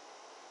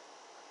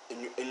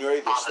 And you're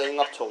either staying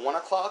up till 1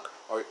 o'clock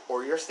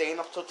or you're staying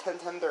up till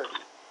 10:30.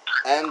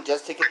 And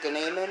just to get the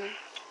name in,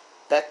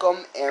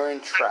 Beckham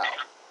Aaron Trout.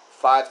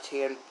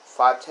 5'10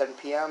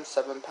 p.m.,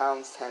 7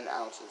 pounds, 10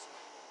 ounces.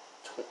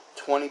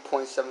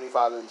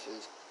 20.75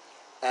 inches.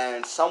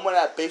 And someone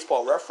at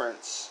Baseball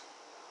Reference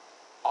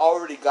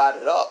already got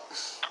it up.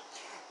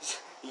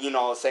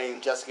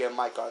 Saying Jessica and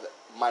Mike are the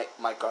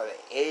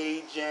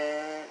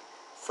agent,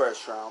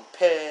 first round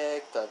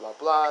pick, blah blah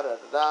blah, da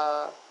da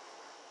da.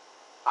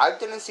 I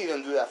didn't see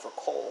them do that for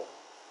Cole.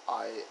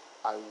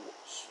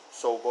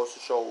 So it goes to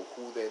show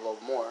who they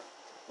love more,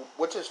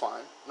 which is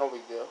fine, no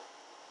big deal.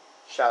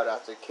 Shout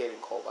out to Kate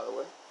and Cole, by the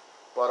way.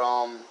 But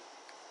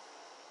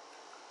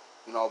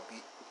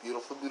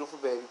beautiful, beautiful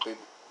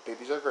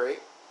babies are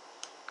great,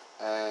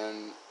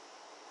 and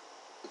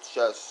it's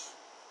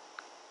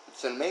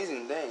an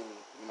amazing thing,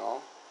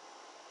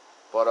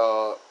 But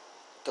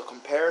the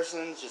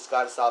comparisons just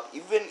gotta stop.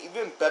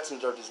 Even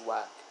Bettinger is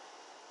whack.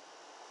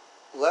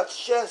 Let's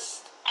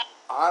just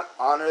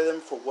honor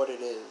them for what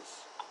it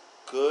is.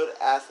 Good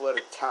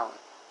athletic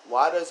talent.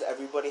 Why does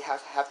everybody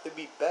have to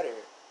be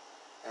better?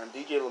 And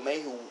DJ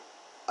LeMahieu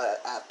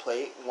at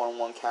plate,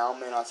 1-1 count,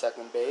 man on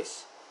second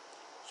base.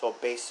 So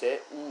base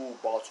hit,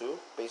 ball two.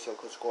 Base hit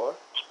could score.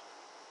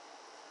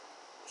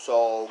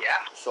 So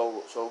yeah.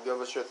 So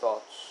give us your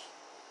thoughts.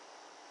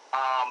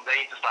 They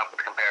need to stop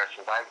with the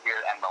comparisons. I hear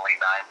Emily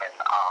Diamond.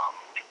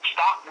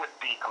 Stop with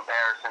the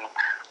comparisons.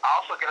 I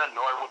also get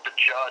annoyed with the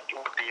Cole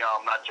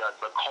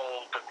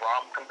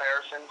DeGrom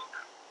comparisons.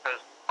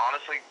 Because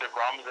honestly,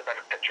 DeGrom is a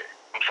better pitcher.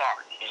 I'm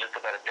sorry, he's just a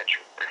better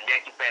pitcher. The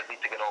Yankee fans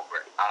need to get over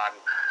it. I'm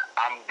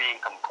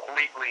being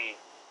completely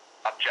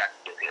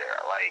objective here.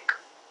 Like,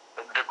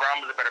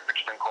 DeGrom is a better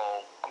pitcher than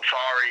Cole. I'm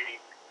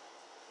sorry,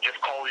 just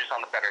Cole is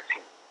on the better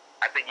team.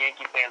 I think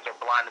Yankee fans are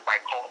blinded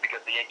by Cole because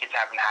the Yankees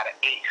haven't had an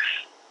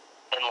ace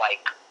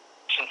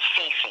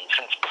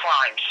since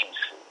prime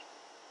CC.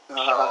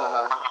 So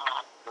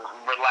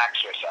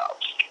relax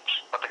yourselves.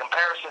 But the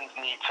comparisons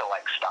need to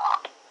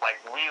stop.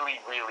 Really,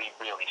 really,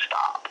 really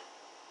stop.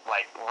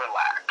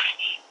 Relax.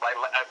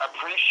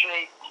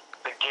 Appreciate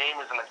the game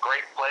is in a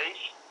great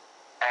place.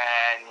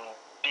 And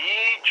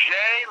DJ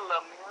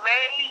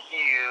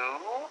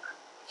LeMahieu.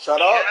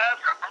 Shut up.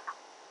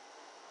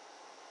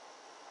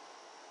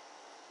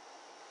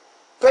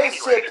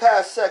 Base hit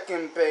past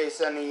second base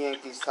and the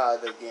Yankees tie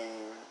the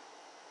game.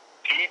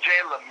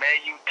 DJ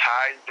LeMahieu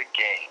ties the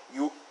game.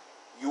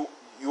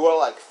 You are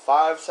like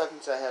 5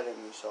 seconds ahead of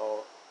me,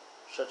 so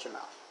shut your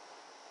mouth.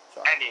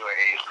 Sorry.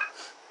 Anyways,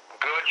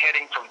 good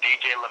hitting from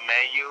DJ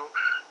LeMahieu.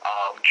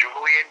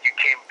 Julian, you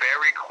came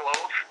very close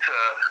to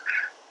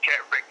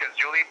get Rick, because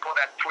Julian put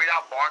that tweet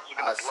out. Barnes was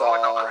going to blow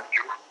it up.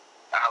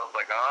 I was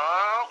like,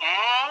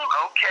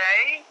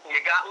 okay. You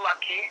got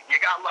lucky,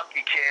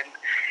 kid.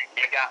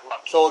 You got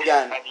lucky. So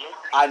again,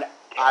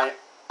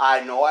 I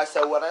know I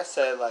said what I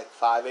said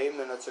 5-8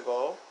 minutes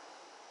ago,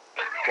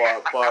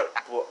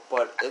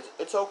 but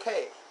it's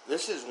okay.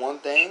 This is one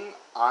thing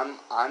I'm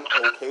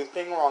okay with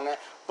being wrong at,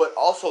 but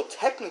also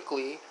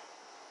technically,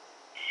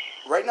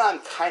 right now I'm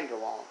kind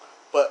of wrong.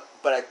 But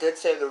I did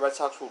say the Red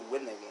Sox would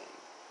win the game,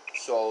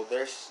 so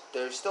there's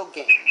still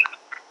game,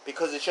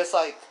 because it's just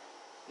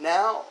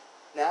now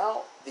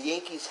the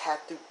Yankees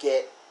have to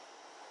get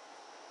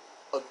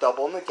a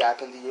double in the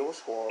gap and the will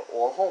score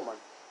or a home run.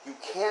 You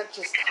can't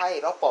just tie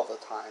it up all the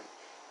time.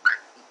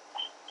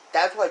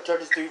 That's why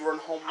Judge's 3-run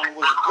home run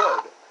was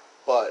good,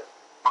 but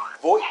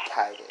Voit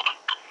tied it,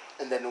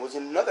 and then it was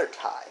another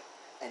tie,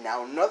 and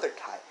now another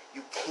tie.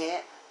 You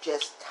can't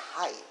just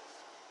tie it.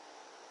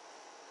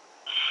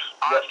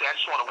 Honestly, I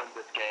just want to win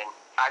this game.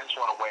 I just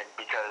want to win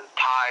because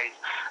ties,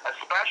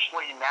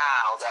 especially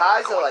now.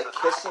 Ties are like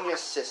kissing your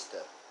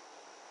sister.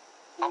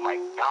 Oh my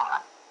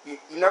God. You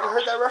never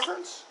heard that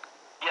reference?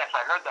 Yes,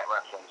 I heard that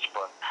reference,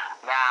 but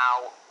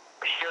now,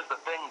 here's the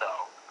thing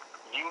though.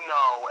 You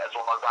know as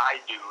well as I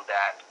do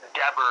that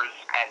Devers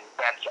and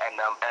Betts and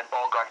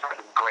Bogarts are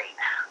great.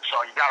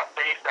 So you got to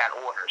face that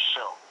order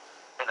soon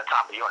in the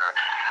top of the order.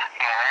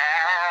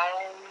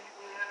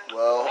 And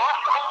well,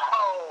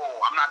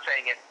 whoa, I'm not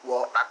saying it.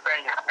 Well, I'm not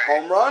saying it.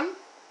 Home run?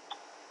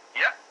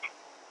 Yep.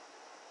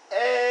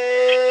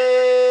 Hey,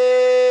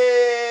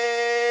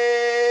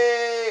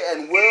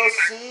 and we'll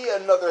see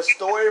another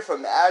story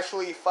from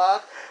Ashley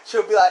Fox.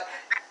 She'll be like,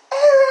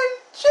 Aaron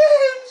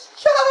James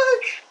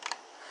Judge.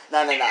 No.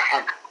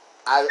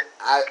 I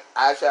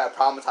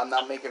promise I'm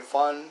not making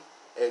fun.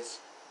 It's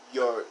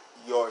your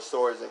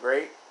stories are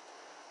great,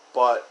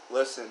 but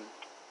listen,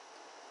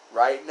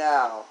 right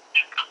now,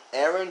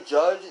 Aaron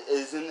Judge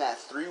is in that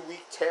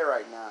 3-week tear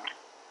right now.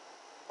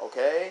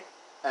 Okay,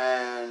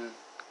 and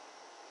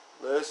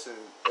listen,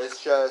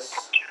 it's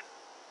just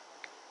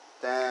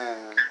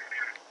damn.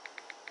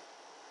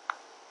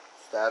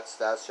 That's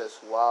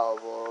just wow,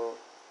 bro.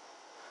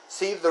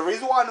 See, the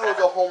reason why I knew it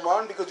was a home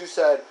run because you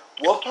said,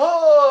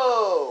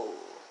 whoa!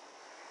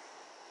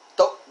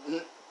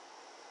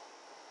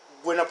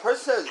 When a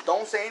person says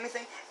don't say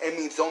anything, it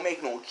means don't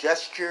make no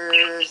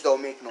gestures,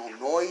 don't make no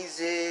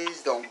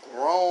noises, don't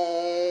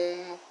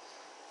groan.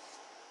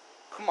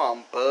 Come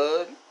on,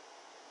 bud.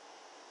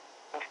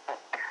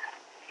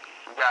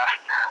 Yeah,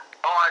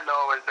 All I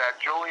know is that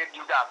Julian,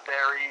 you got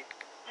very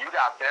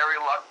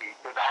lucky.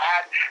 Because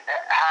had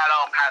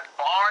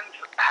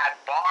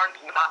Barnes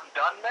not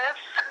done this,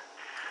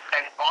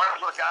 and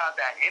Barnes would have got out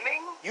that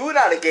inning. You would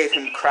not have gave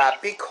him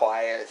crap. Be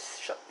quiet.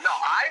 No,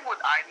 I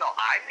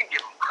didn't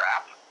give him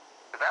crap.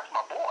 Because that's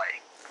my boy.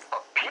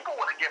 But people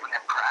would have given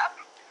him crap.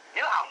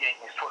 You know how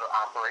Yankees Twitter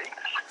operates.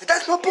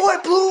 That's my boy,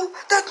 Blue.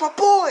 That's my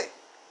boy.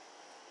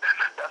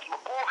 That's my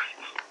boy.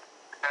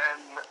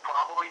 And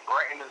probably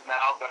Britton is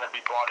now going to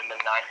be brought in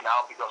the ninth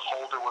now because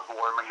Holder was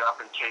warming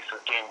up in case his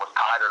game was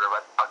tied or the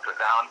Red Sox were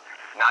down.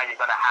 Now you're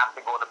going to have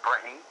to go to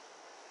Britton.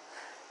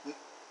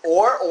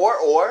 Or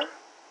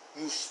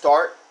you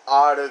start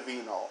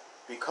Ottavino,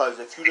 because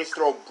if you just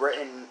throw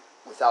Britton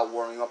without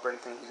warming up or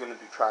anything, he's going to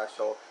do trash.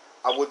 So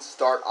I would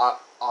start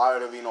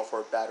Ottavino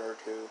for a batter or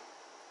two.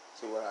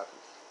 See what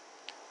happens.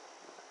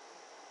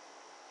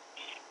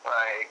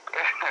 Like,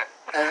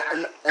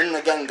 and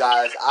again,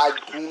 guys, I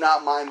do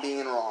not mind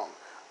being wrong.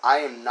 I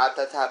am not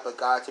that type of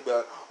guy to be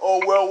like,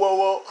 oh,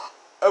 well,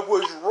 I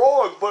was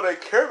wrong, but I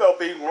care about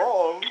being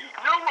wrong. You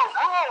were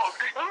wrong,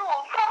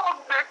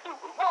 Nick. You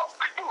were wrong.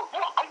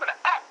 I'm going to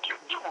act you.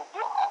 You were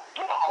wrong.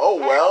 Oh,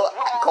 well,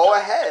 go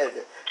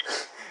ahead.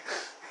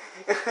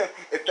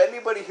 If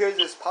anybody hears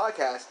this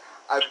podcast,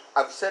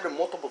 I've said it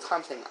multiple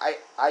times saying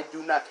I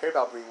do not care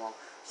about being wrong.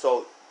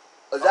 So,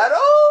 is that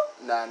all?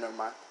 Nah, never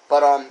mind.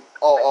 But, and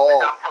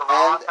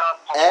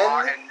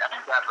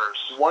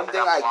one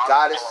thing I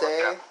gotta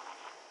say,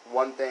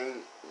 one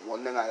thing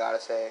I gotta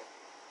say,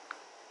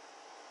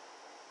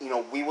 you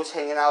know, we was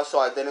hanging out, so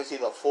I didn't see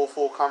the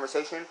full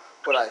conversation,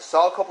 but I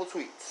saw a couple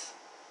tweets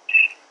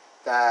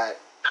that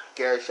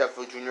Gary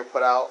Sheffield Jr.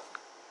 put out.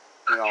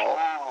 You know,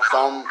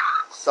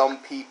 some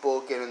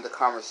people get into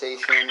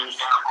conversations,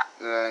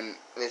 and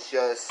it's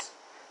just,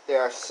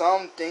 there are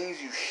some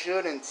things you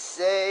shouldn't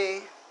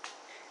say,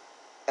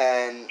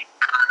 and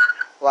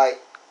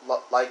like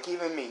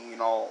even me, you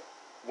know,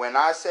 when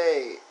I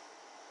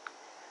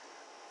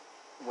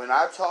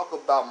talk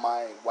about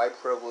my white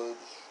privilege,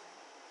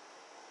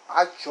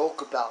 I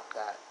joke about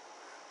that.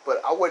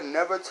 But I would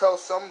never tell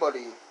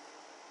somebody,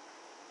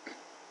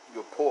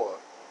 you're poor,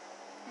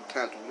 you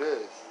can't do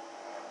this,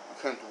 you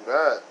can't do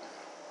that.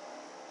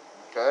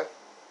 Okay?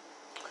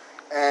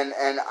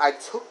 And I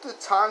took the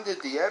time to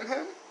DM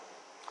him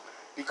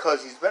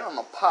because he's been on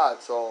the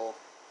pod, so,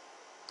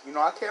 you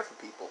know, I care for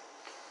people.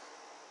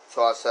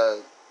 So I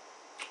said,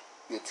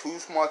 you're too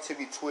smart to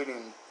be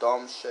tweeting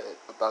dumb shit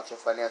about your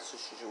financial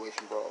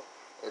situation, bro.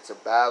 It's a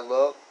bad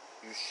look.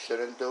 You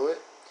shouldn't do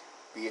it.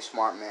 Be a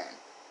smart man.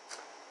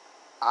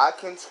 I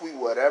can tweet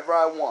whatever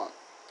I want,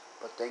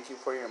 but thank you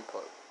for your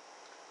input.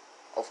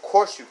 Of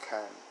course you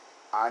can.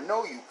 I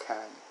know you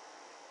can.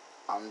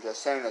 I'm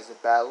just saying it's a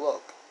bad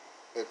look.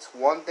 It's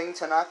one thing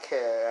to not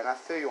care, and I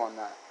feel you on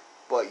that.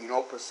 But, you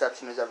know,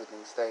 perception is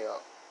everything. Stay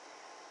up.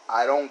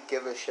 I don't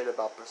give a shit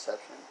about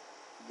perception.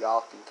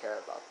 Y'all can care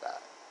about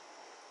that.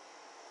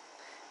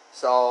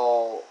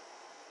 So,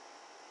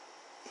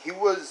 he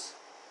was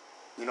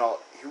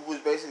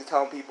basically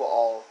telling people,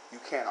 oh, you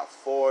can't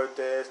afford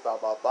this, blah,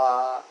 blah,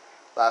 blah.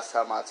 Last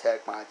time I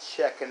checked my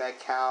checking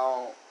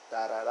account,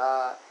 da, da,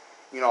 da.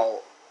 You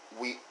know,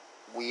 we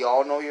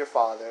all know your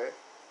father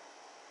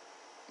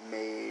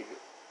made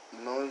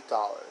millions of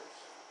dollars.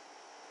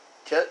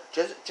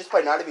 Just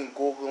by not even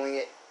Googling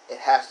it, it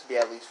has to be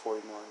at least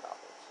 $40 million.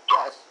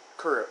 Yes,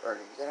 career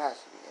earnings. It has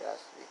to be.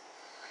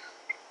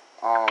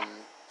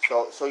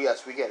 So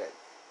yes, we get it,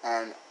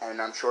 and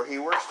I'm sure he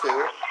works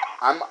too.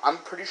 I'm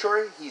pretty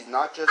sure he's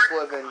not just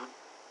living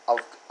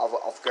of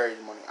Gary's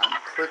money. I'm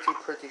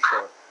pretty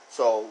sure.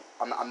 So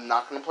I'm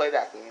not gonna play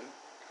that game,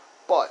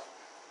 but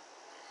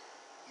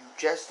you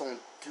just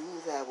don't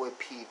do that with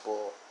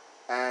people,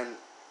 and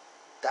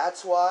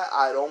that's why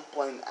I don't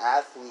blame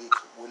athletes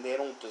when they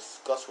don't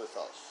discuss with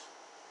us,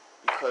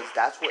 because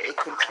that's what it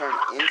can turn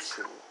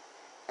into,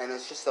 and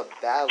it's just a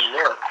bad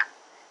look.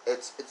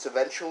 It's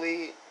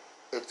eventually,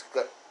 it's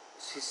good.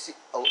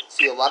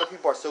 See, a lot of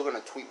people are still gonna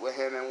tweet with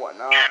him and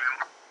whatnot.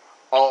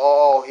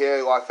 Oh, here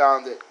you go, I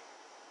found it.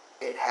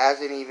 It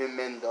hasn't even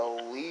been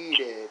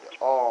deleted.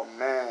 Oh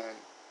man.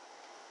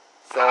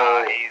 So,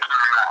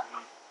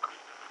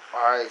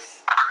 alright.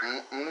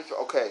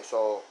 Okay,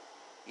 so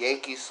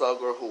Yankee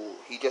slugger who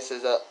he just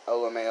says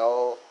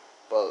LMAO,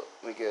 but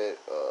we get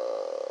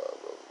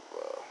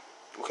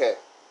okay.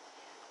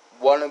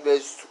 One of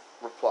his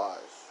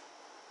replies.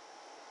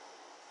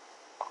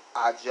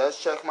 I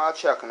just checked my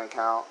checking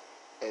account.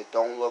 It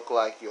don't look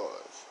like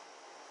yours.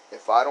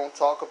 If I don't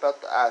talk about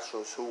the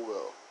Astros, who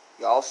will?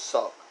 Y'all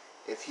suck.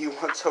 If you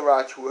want to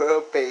watch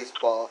real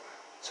baseball,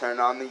 turn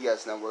on the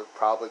Yes Network.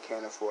 Probably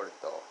can't afford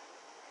it though.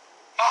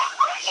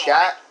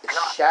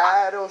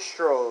 Shadow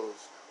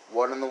Stros.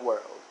 What in the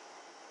world?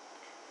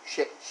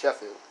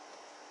 Sheffield.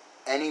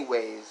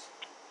 Anyways,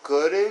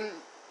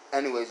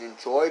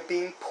 enjoy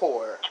being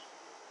poor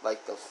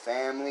like the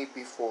family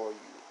before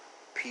you.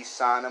 Peace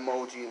sign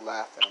emoji,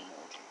 laughing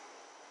emoji.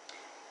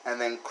 And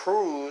then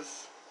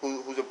Cruz,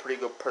 who's a pretty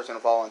good person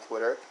to follow on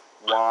Twitter,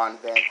 Juan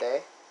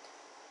Vente.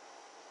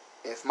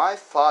 if my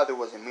father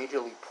was a Major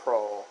League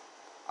Pro,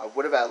 I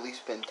would have at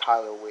least been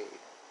Tyler Wade.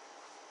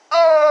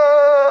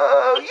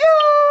 Oh,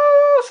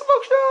 yo,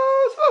 smoke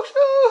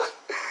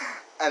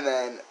show. And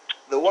then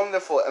the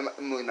wonderful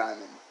Emily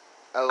Nyman.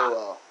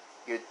 LOL.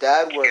 Your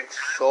dad worked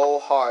so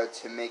hard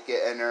to make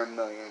it enter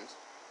millions,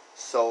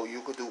 so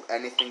you could do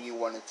anything you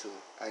wanted to,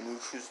 and you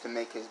choose to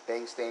make his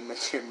bank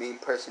statements your main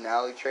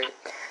personality trait.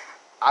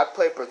 I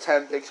play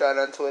pretend big shot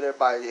on Twitter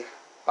by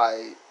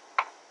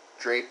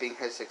draping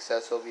his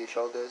success over your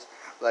shoulders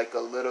like a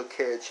little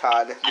kid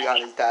trying to be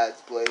on his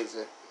dad's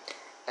blazer.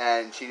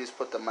 And she just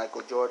put the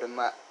Michael Jordan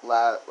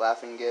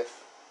laughing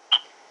gif.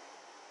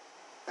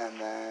 And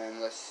then,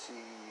 let's see.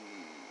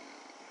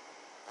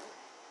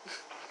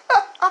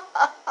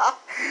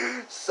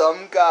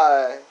 Some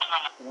guy,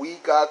 we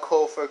got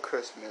cold for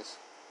Christmas.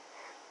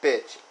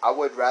 Bitch, I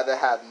would rather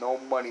have no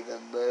money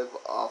than live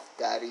off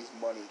daddy's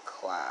money,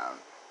 clown.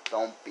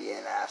 Don't be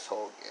an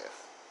asshole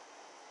gif.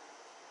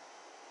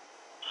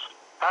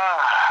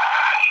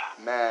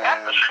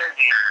 Man.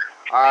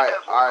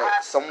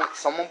 Alright.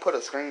 Someone put a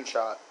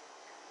screenshot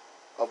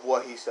of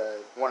what he said.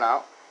 One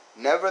out.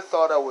 Never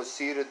thought I would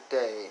see the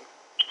day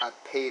I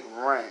paid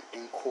rent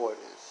in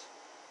quarters.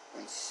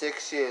 In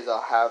 6 years,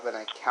 I'll have an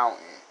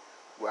accountant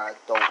where I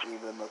don't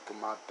even look at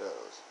my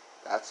bills.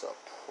 That's a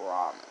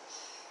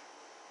promise.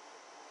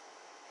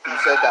 He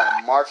said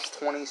that March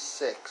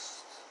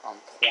 26th,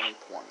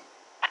 2020.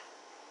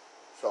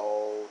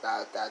 So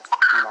that's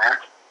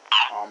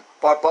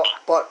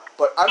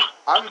but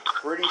I'm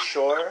pretty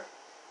sure.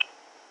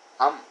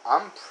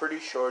 I'm pretty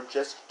sure.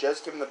 Just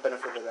give him the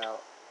benefit of the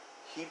doubt.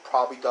 He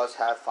probably does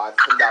have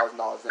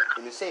 $5,000-$10,000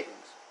 in his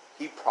savings.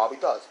 He probably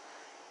does.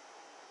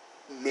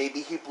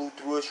 Maybe he blew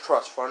through his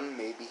trust fund.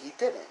 Maybe he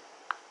didn't.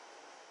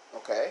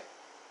 Okay?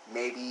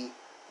 Maybe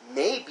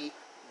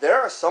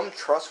there are some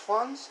trust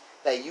funds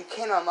that you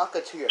can't unlock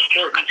until you're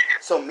 30.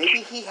 So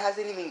maybe he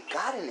hasn't even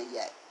gotten it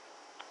yet.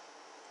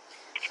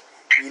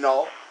 You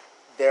know,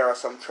 there are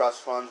some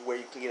trust funds where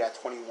you can get at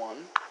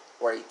 21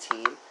 or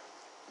 18.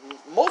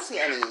 Mostly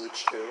any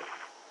age too.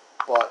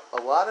 But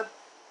a lot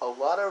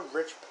of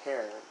rich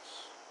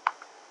parents,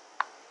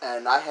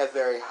 and I have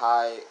very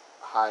high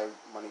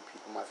money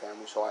people in my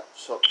family, so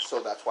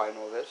that's why I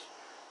know this.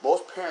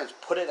 Most parents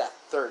put it at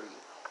 30.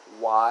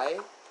 Why?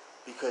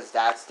 Because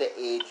that's the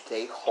age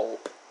they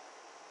hope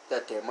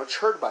that they're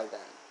matured by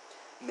then.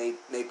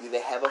 Maybe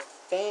they have a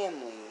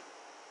family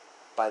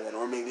by then,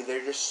 or maybe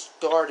they're just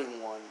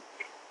starting one.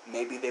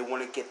 Maybe they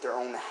want to get their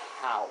own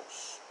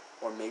house,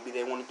 or maybe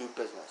they want to do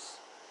business.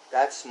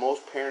 That's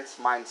most parents'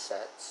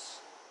 mindsets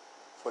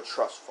for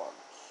trust funds.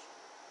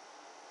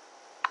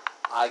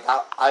 I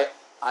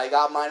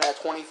got mine at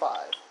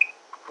 25,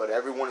 but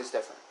everyone is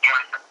different.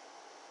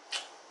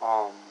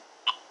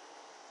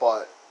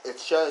 But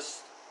it's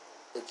just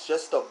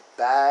a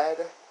bad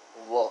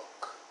look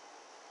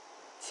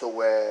to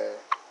where,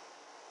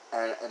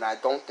 and I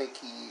don't think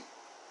he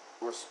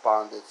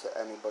responded to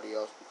anybody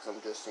else because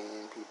I'm just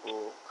seeing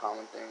people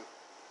commenting.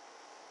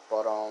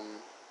 But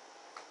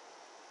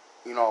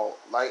you know,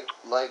 like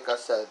I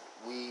said,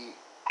 we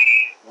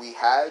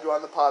had you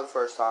on the pod the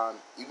first time.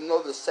 Even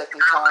though the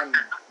second time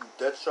you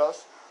ditched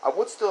us, I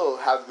would still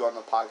have you on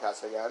the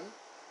podcast again.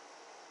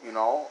 You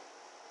know,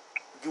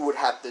 you would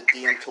have the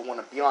DM to want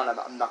to be on.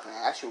 I'm not going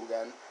to ask you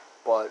again,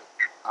 but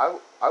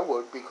I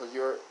would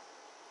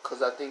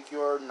because I think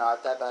you're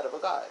not that bad of a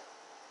guy.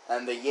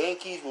 And the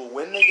Yankees will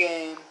win the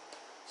game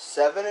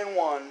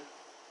 7-1.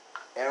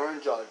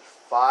 Aaron Judge,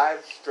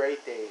 5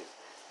 straight days.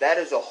 That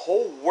is a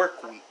whole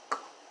work week.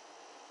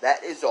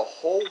 That is a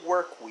whole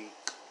work week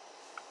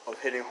of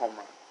hitting home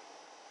run.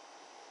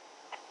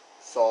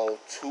 So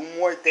 2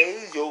 more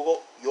days,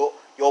 you'll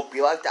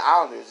be like the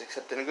Islanders,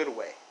 except in a good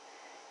way.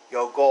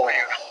 You'll go a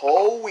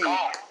whole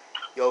week.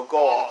 You'll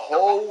go a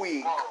whole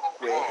week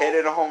with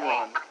hitting a home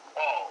run.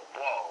 Whoa.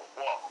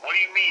 What do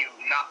you mean,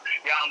 not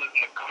the Islanders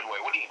in a good way?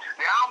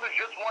 The Islanders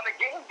just won a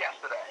game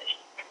yesterday.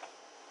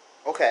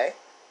 Okay,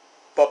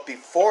 but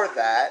before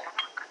that,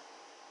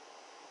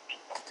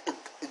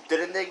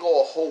 didn't they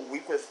go a whole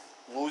week with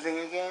losing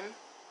a game?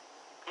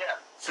 Yeah.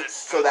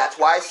 So that's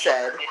why I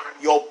said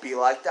you'll be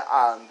like the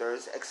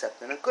Islanders,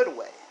 except in a good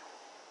way.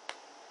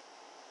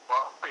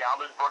 Well, the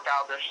Islanders broke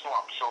out of their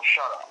slump, so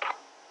shut up.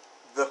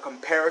 The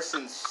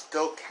comparison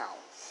still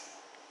counts.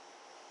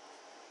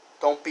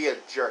 Don't be a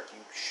jerk,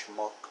 you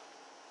schmuck.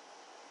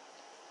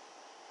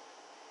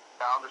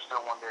 The Islanders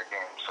still won their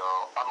game, so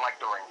unlike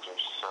the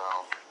Rangers, so.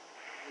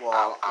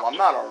 Well, I'm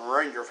not a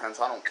Ranger fan,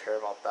 so I don't care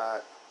about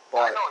that. But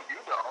I know you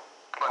don't.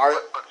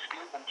 But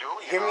Steve and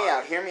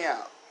Julian. Hear me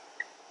out.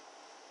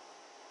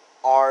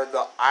 Are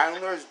the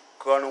Islanders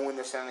gonna win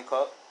the Stanley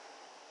Cup?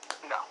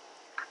 No.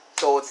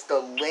 So it's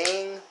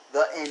delaying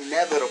the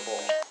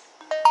inevitable.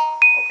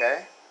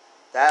 Okay?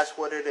 That's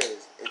what it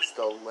is. It's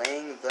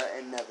delaying the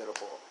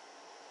inevitable.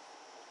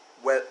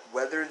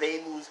 Whether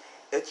they lose,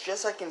 it's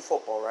just like in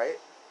football, right?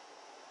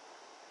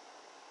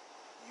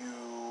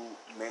 You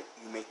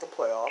make the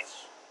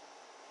playoffs.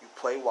 You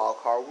play wild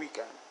card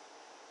weekend.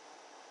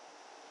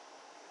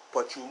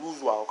 But you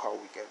lose wild card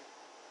weekend.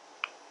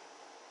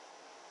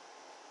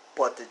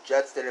 but the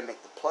Jets didn't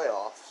make the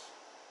playoffs.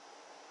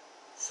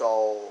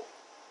 So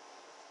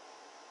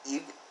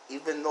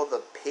even though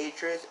the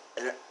Patriots,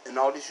 and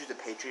I'll just use the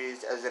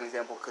Patriots as an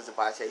example because if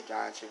I say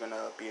Giants, you're going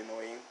to be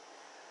annoying.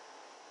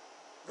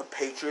 The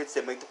Patriots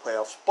didn't make the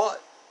playoffs,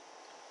 but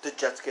the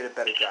Jets get a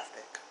better draft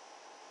pick.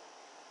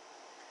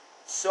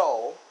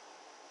 So,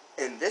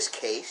 in this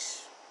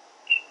case,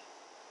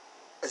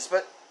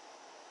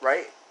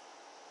 right?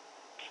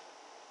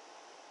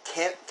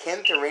 Can't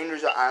the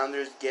Rangers or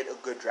Islanders get a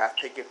good draft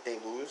pick if they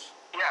lose?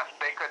 Yes,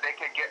 they can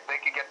get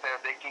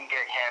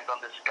hands on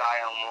this guy.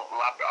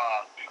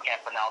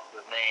 Can't pronounce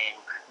his name.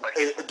 But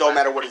It don't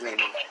matter what his name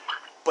is.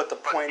 But the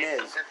point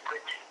is,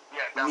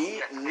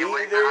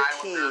 neither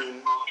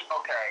team.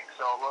 Okay,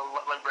 so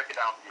let me break it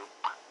down for you.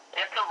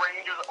 If the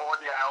Rangers or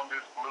the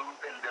Islanders lose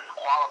in this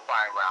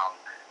qualifying round,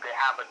 they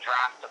have a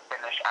draft to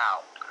finish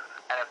out.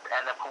 And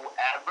if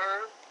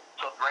whoever,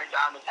 so the Rangers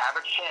Islanders have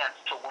a chance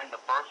to win the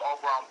first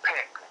overall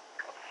pick.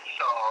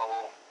 So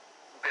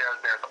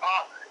there's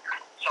odds.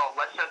 So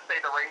let's just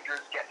say the Rangers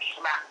get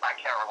smacked by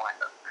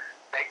Carolina.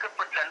 They could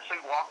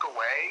potentially walk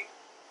away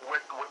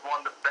with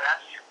one of the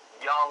best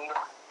young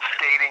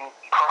skating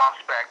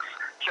prospects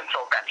since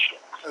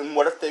Ovechkin. And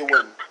what if they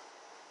win?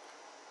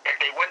 If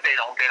they win, they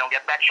don't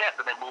get that chance,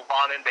 and they move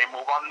on in the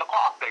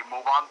clock. They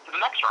move on to the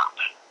next round.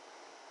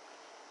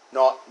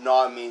 No,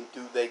 I mean,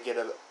 do they get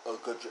a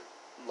good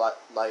a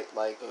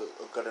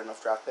good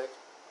enough draft pick?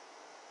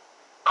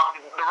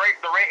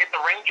 If the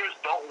Rangers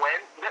don't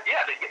win,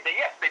 yes,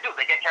 they do.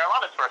 They get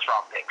Carolina's first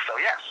round pick. So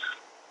yes.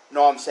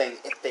 No, I'm saying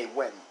if they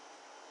win.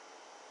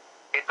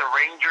 If the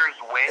Rangers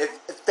win,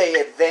 if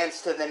they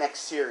advance to the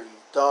next series,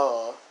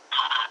 duh.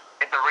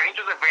 If the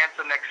Rangers advance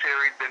to the next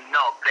series, then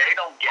no, they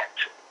don't get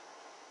to.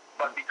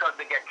 But because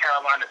they get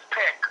Carolina's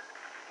pick,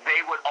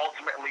 they would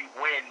ultimately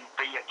win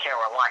via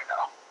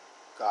Carolina.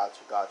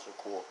 Gotcha,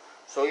 cool.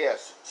 So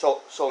yes,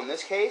 so in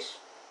this case,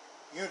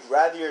 you'd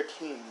rather your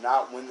team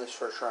not win this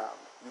first round.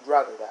 You'd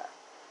rather that.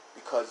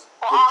 Because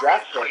the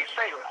draft pick...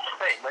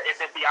 But if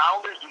the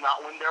Islanders do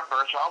not win their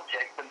first round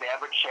pick, then they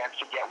have a chance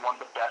to get one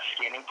of the best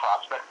skating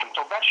prospects since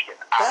Ovechkin.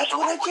 That's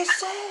what I just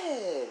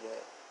said.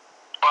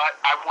 But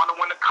I want to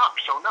win the cup,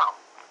 so no.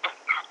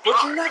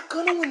 But you're not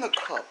gonna win the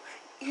cup.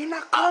 You're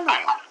not gonna.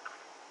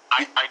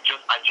 I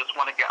just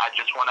want to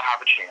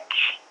have a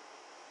chance.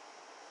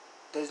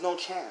 There's no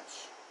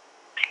chance.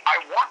 I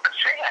want a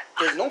chance.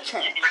 There's no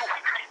chance.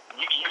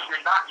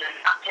 You're not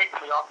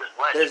taking me off this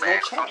ledge, There's man.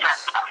 no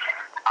chance.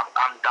 I'm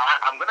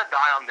gonna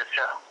die on this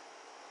hill.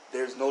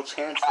 There's no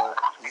chance, though.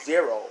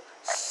 Zero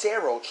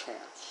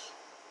chance.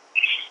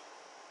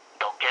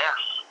 Don't care.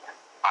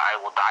 I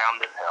will die on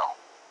this hill.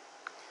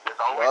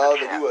 Well,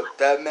 then you a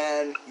dead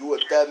man. You a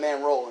dead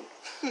man rolling.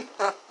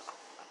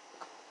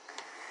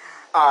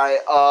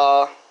 Alright,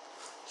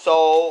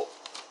 so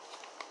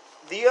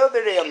the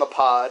other day on the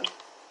pod,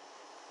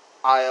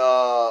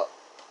 I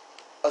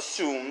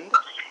assumed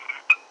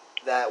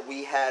that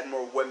we had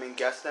more women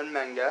guests than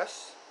men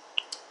guests.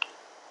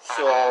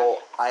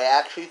 So I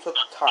actually took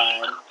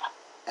time,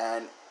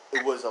 and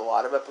it was a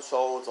lot of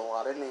episodes, a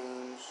lot of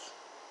names.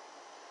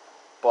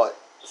 But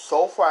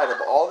so far, out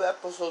of all the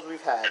episodes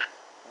we've had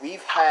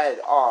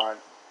on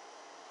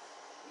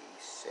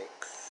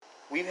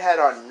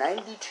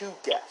 92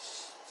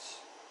 guests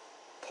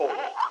total.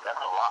 That's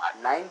a lot.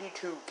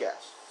 92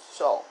 guests.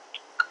 So,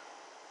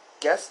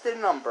 guess the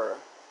number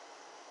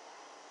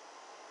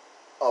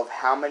of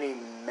how many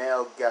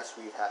male guests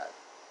we've had.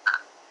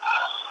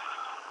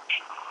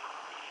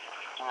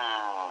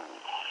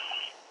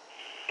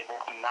 If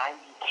it's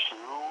 92,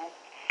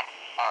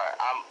 alright,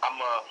 I'm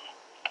gonna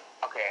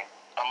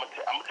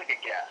take a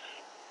guess.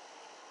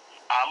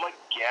 I'm gonna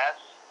guess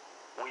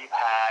we've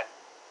had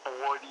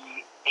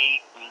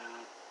 48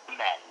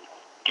 men.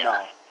 Guess.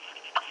 No.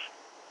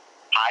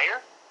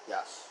 Higher?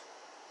 Yes.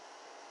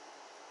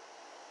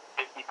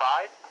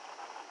 55?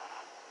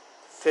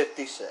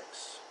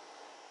 56.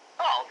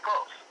 Oh,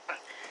 close.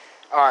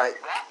 Alright.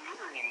 That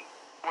means,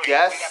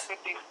 Guess. We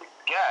got 56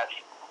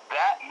 guests.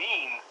 That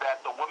means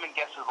that the women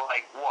guess is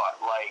like what?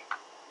 Like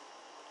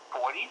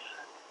 40s?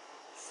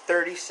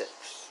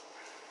 36.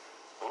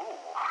 Ooh.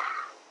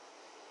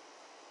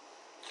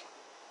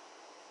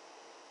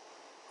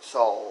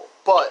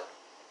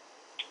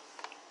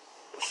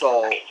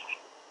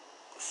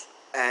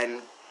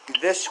 And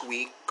this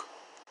week,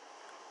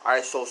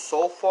 alright,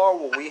 so far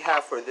what we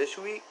have for this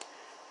week,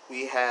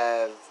 we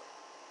have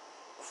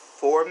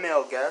 4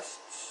 male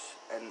guests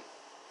and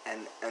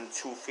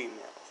 2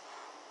 females.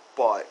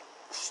 But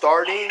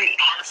starting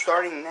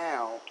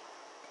now,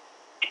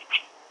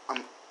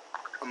 I'm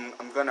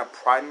gonna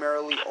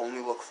primarily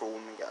only look for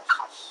women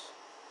guests.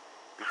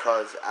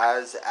 Because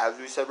as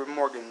we said with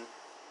Morgan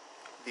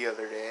the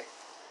other day,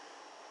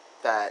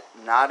 that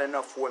not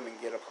enough women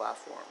get a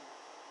platform.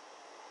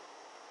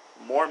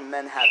 More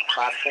men have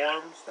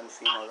platforms than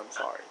females, I'm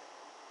sorry.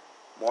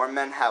 More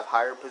men have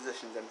higher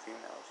positions than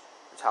females.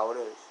 That's how it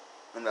is.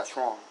 And that's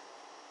wrong.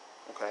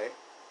 Okay?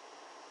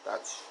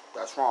 That's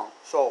wrong.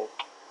 So,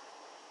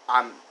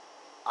 I'm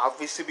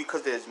Obviously,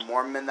 because there's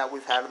more men that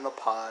we've had in the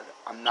pod,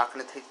 I'm not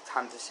going to take the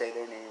time to say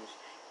their names.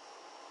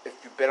 If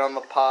you've been on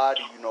the pod,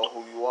 you know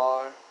who you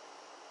are.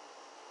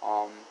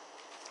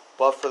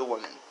 But for the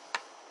women,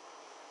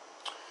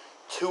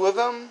 2 of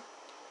them,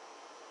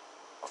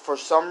 for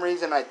some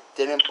reason, I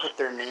didn't put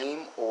their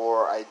name,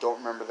 or I don't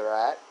remember their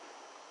at.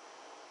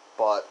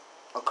 But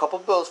a couple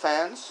Bills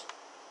fans,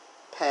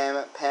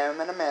 Pam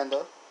and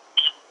Amanda.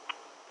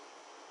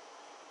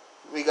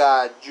 We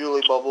got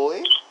Julie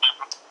Bubbly.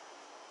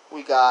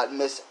 We got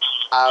Miss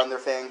Islander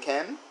fan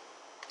Kim.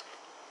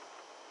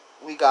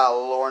 We got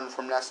Lauren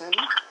from Nesson.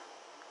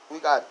 We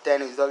got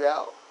Danny's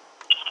Dugout.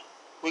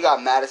 We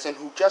got Madison,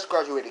 who just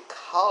graduated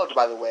college,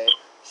 by the way.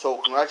 So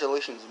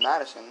congratulations,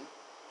 Madison.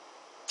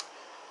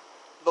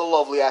 The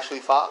lovely Ashley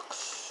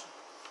Fox.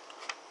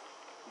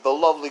 The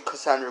lovely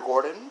Cassandra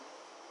Gordon.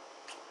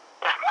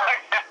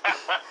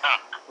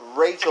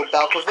 Rachel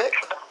Balkovic,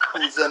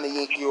 who's in the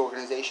Yankee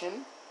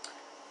organization.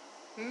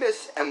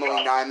 Miss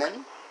Emily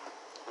Nyman.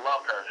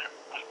 Love her.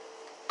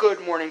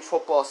 Good Morning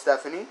Football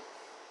Stephanie.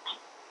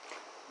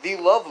 The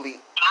lovely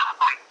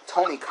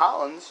Tony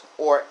Collins,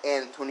 or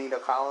Antonita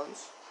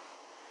Collins.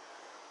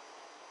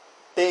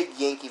 Big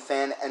Yankee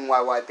fan,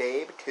 NYY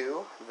Babe,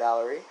 too,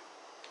 Valerie.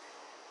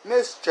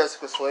 Miss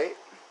Jessica Slate.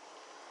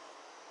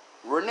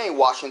 Renee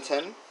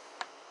Washington.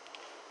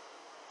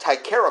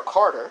 Tykera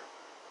Carter.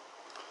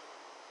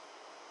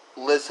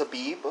 Liz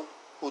Habib,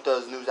 who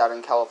does news out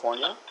in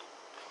California.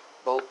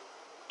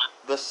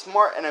 The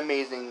smart and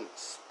amazing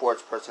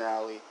sports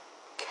personality,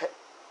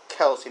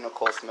 Kelsey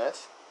Nicole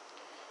Smith.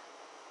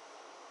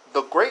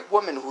 The great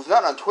woman who's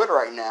not on Twitter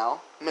right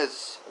now,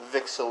 Miss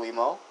Vic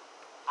Salimo.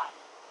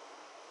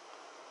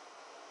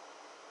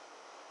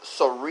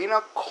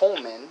 Serena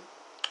Coleman.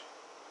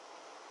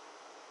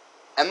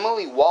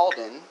 Emily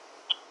Walden.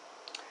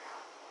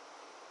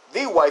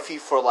 The wifey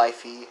for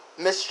lifey,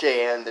 Miss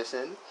J.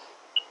 Anderson.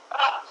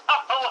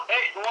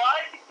 Wait,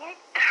 what?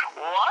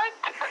 What?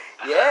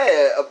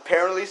 Yeah,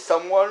 apparently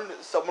someone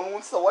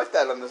wants to wife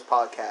that on this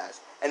podcast.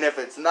 And if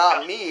it's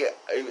not me,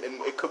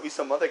 it could be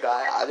some other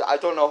guy. I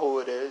don't know who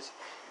it is.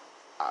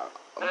 I'm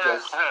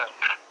just...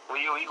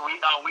 We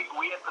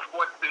at the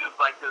sports news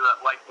like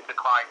to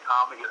decline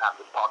comment. You have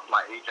to talk to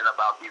my agent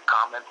about these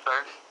comments,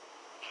 sir.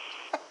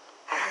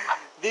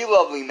 The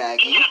lovely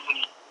Maggie.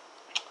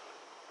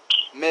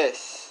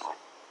 Miss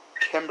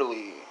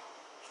Kimberly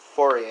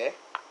Fourier.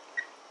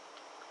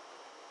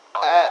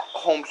 At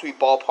Home Sweet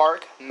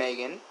Ballpark,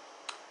 Megan.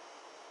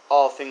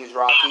 All Things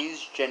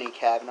Rockies, Jenny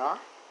Kavanaugh.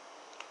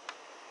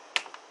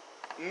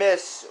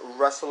 Miss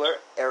Wrestler,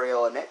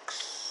 Ariella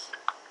Nix.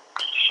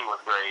 She was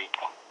great.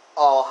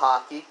 All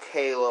Hockey,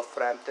 Kayla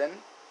Frampton.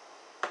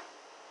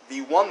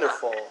 The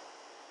wonderful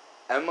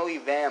Emily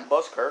Van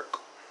Buskirk.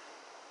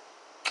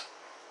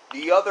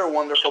 The other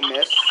wonderful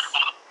Miss,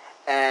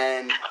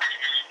 and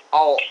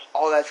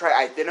that's right.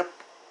 I didn't.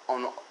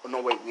 Oh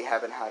no, wait. We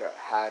haven't had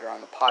her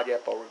on the pod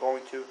yet, but we're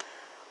going to.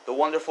 The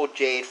wonderful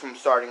Jade from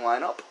Starting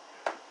Lineup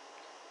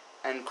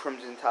and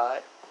Crimson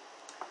Tide.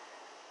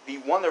 The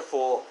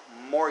wonderful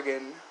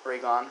Morgan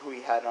Reagan, who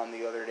we had on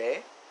the other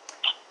day,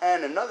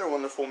 and another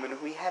wonderful woman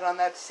who we had on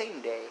that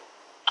same day,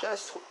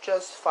 just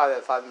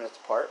 5 minutes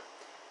apart.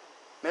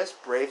 Miss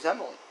Braves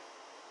Emily.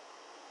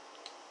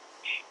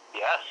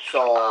 Yes.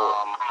 So,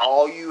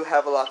 all you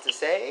have a lot to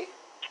say.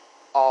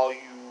 All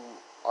you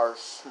are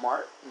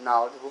smart,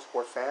 knowledgeable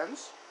sports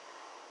fans.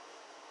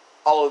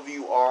 All of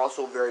you are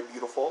also very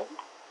beautiful.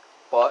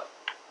 But,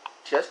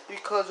 just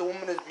because a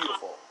woman is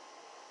beautiful,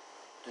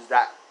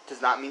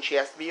 does not mean she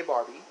has to be a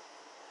Barbie.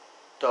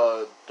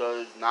 Does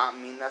not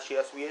mean that she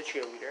has to be a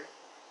cheerleader.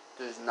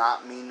 Does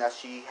not mean that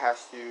she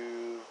has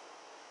to,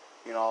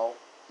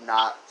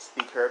 not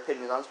speak her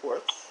opinions on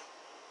sports.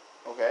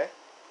 Okay?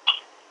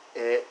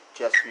 It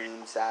just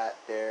means that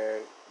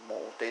they're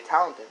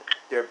multi-talented.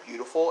 They're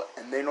beautiful,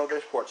 and they know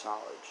their sports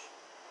knowledge.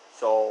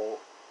 So,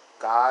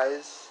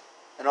 guys,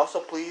 and also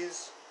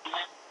please,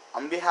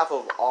 on behalf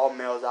of all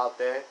males out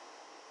there,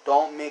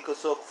 don't make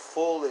us look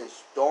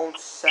foolish. Don't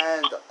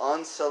send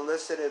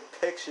unsolicited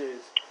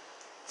pictures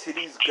to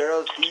these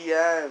girls'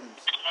 DMs.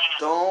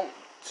 Don't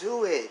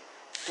do it.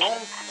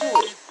 Don't do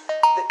it.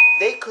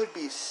 They could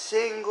be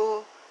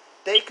single.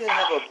 They could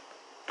have a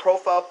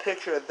profile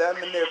picture of them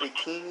in their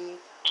bikini.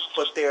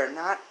 But they're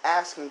not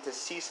asking to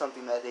see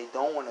something that they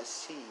don't want to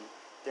see.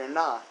 They're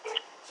not.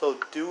 So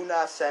do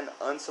not send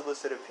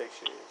unsolicited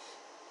pictures.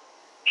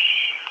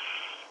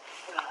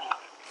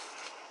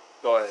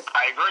 Go ahead.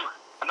 I agree.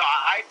 No,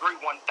 I agree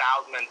 1,012%.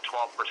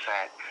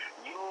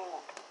 You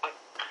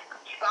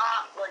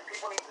stop. Like,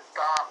 people need to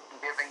stop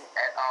giving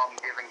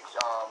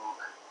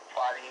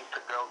sliding to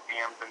girls'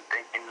 DMs and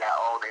thinking that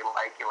they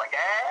like you. Like,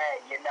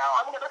 hey,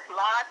 I'm gonna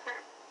slide to.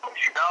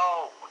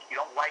 No, you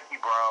don't like you,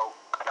 bro.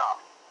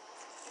 Enough.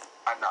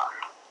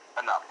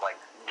 Like,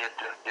 just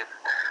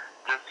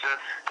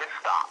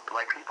stop.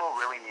 Like, people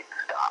really need to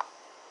stop.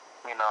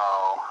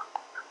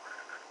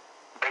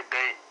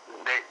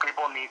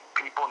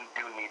 People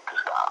do need to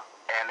stop,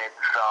 and it's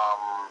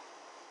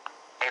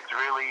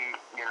really,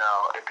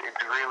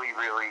 it's really,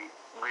 really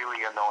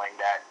really annoying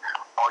that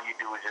all you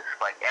do is just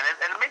like, and it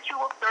makes you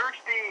look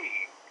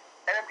thirsty.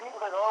 And then people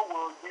are like, oh,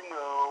 well,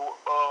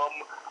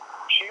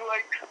 she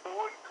likes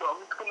sports, so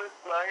I'm just going to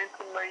fly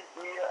into my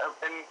DM.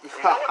 And you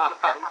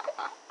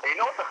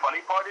know what the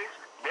funny part is?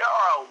 There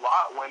are a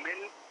lot of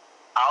women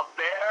out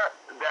there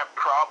that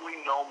probably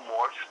know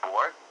more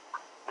sports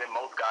than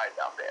most guys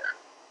out there.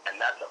 And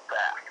that's a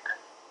fact.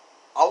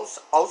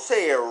 I'll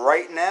say it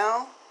right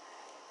now,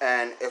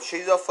 and if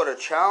she's up for the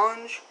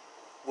challenge,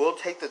 we'll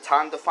take the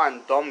time to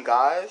find dumb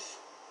guys.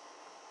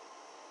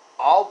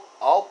 I'll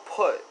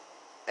put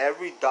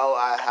every dollar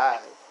I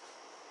have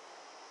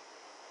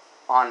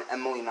on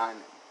Emily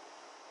Nyman.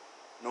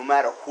 No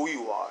matter who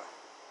you are.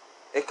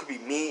 It could be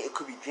me, it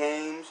could be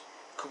James,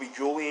 it could be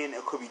Julian,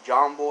 it could be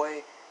John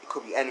Boy, it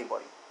could be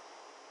anybody.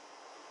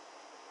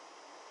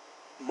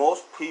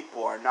 Most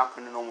people are not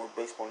going to know more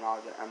baseball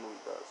knowledge than Emily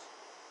does.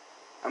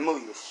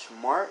 Emily is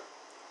smart.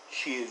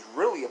 She is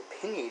really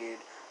opinionated.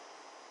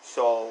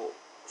 So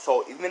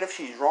even if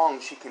she's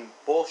wrong, she can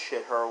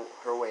bullshit her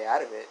way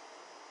out of it.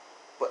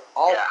 But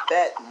I'll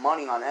bet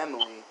money on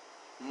Emily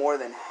more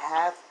than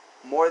 70%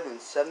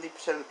 of the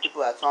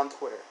people that's on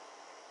Twitter.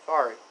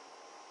 Sorry.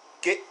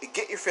 Get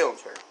your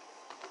feelings hurt.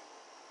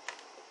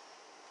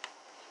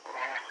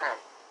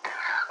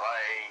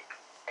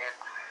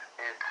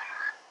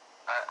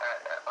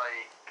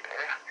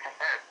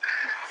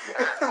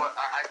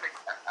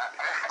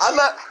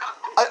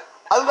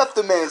 I left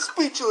the man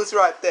speechless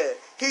right there.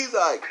 He's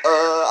like,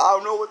 I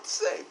don't know what to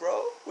say,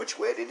 bro. Which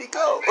way did he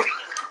go?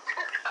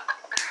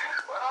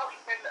 Well,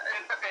 in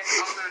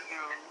other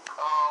news,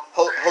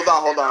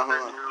 hold on.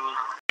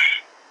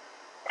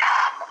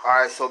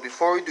 Alright, so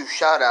before we do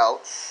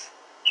shoutouts,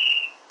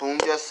 Boom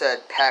just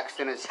said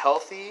Paxton is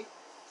healthy,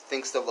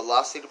 thinks the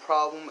velocity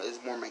problem is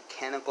more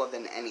mechanical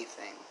than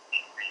anything.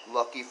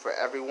 Lucky for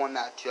everyone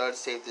that Judge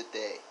saved the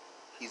day.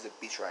 He's a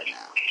beast right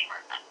now.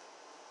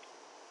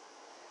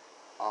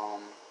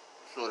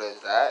 So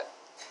there's that.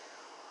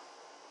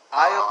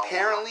 I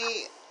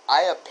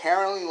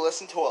apparently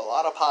listen to a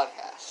lot of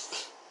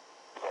podcasts.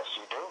 Yes,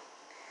 you do.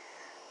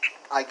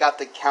 I got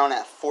the count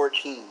at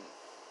 14.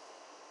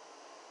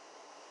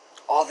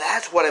 Oh,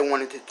 that's what I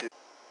wanted to do.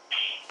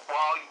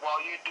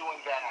 While you're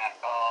doing that,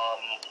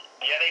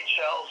 the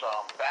NHL's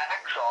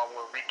back, so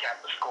we'll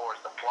recap the scores.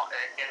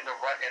 In the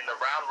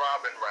round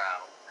robin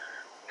round,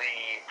 the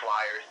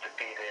Flyers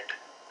defeated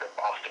the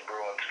Boston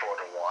Bruins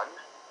 4-1.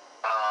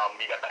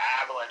 You got the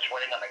Avalanche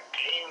winning on a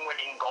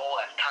game-winning goal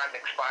as time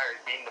expires,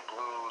 beating the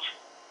Blues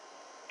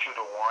 2-1.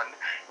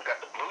 You got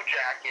the Blue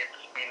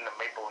Jackets beating the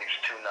Maple Leafs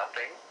 2-0.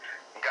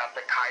 You got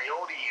the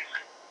Coyotes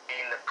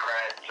beating the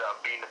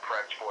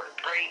Preds 4-3,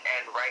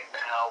 and right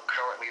now,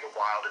 currently the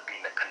Wild are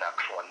beating the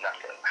Canucks 1-0.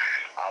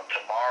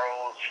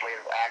 Tomorrow's slate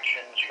of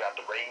actions, you got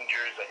the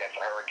Rangers against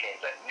the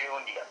Hurricanes at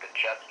noon. You got the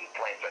Jets and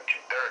Flames at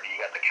 2:30.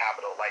 You got the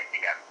Capital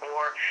Lightning at 4.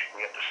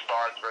 You got the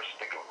Stars versus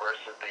the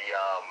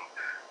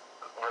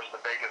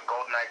Vegas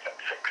Golden Knights at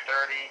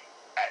 6:30.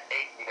 At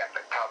 8, you got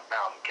the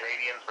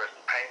Canadians versus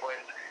the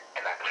Penguins,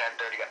 and at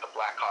 10:30, you got the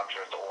Blackhawks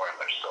versus the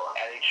Oilers. So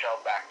NHL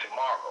back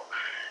tomorrow.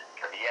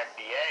 For the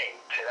NBA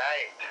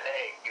today,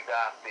 you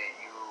have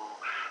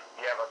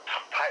a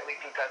tightly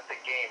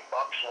contested game.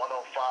 Bucks 105,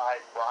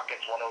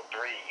 Rockets 103.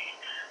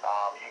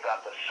 You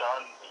got the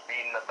Suns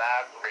beating the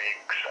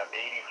Mavericks at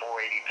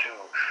 84-82.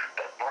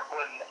 The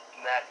Brooklyn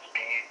Nets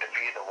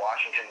defeated the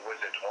Washington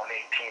Wizards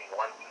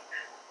 118-110.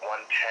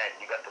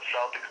 You got the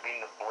Celtics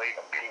beating the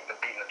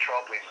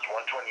Trailblazers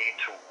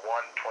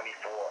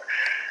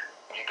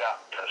 128-124. You got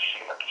the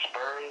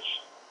Spurs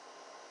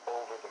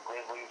over the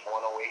Grizzlies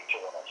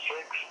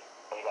 108-106.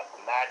 And you got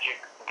the Magic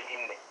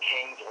beating the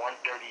Kings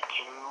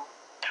 132-116.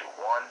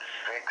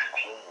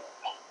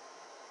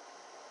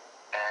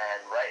 And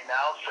right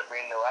now,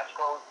 Sabrina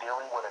Ionescu is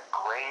dealing with a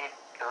grade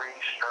 3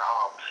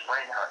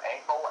 sprain in her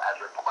ankle. As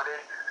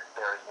reported,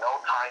 there is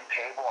no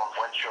timetable on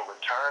when she'll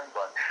return,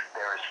 but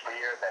there is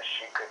fear that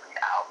she could be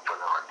out for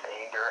the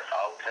remainder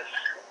of the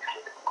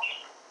season.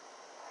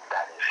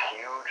 That is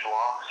huge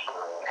loss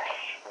for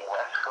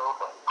Ionescu,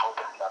 but we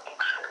hope it's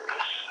nothing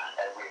serious.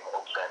 And we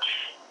hope that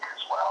she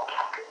as well.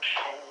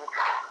 She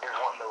is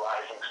one of the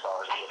rising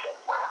stars of the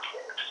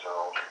landscape,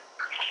 so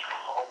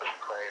hope and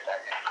pray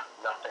that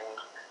nothing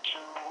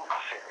too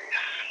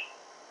serious.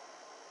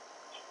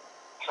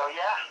 So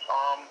yeah,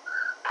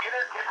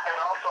 and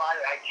also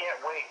I can't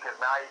wait because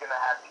now you're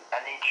gonna have the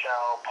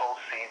NHL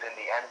postseason,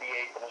 the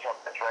NBA finish up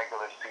its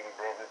regular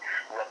season,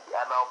 you have the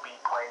MLB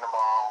playing them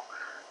all.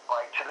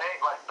 Like today,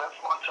 like this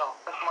month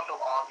of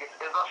August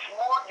is a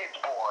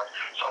smorgasbord.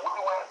 So we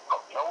went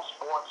from no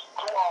sports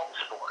to all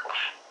sports.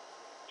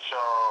 So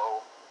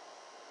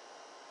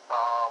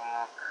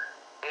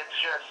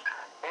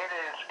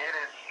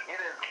it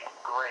is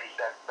great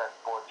that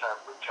sports have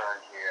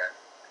returned here.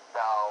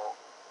 Now,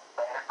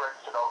 the experts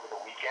said over the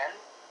weekend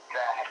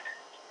that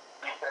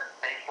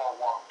baseball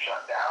won't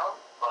shut down,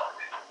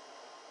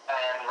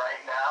 and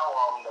right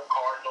now the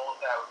Cardinals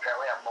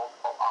apparently have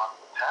multiple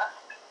positive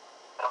tests.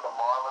 The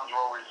Marlins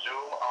will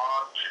resume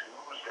on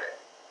Tuesday.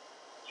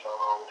 So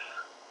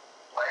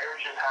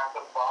players just have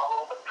to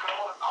follow the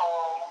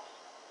protocols.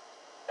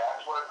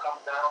 That's what it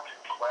comes down to.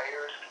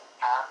 Players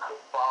have to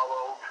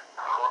follow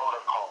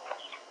protocols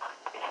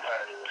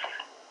because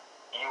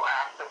you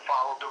have to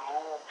follow the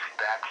rules.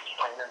 That's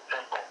plain and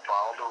simple.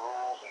 Follow the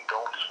rules and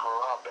don't screw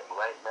up. And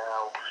right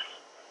now,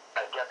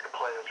 I get the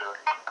players are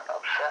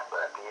upset, but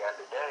at the end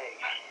of the day,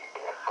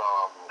 if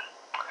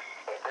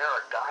there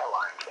are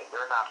guidelines and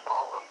they're not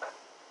following them,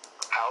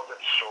 how's it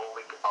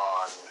solely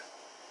on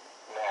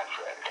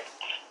Manfred?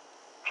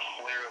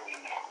 Clearly.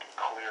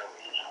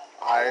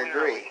 I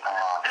agree.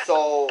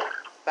 So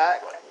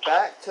back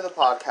to the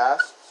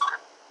podcast.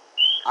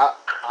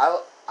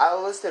 I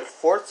listed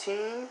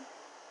 14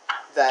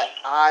 that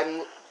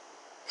I'm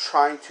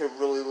trying to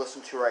really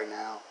listen to right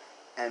now,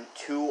 and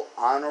 2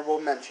 honorable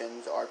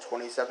mentions are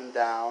 27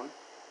 Down,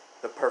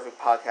 the perfect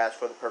podcast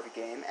for the perfect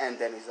game, and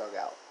Denny's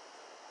Dugout.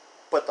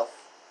 But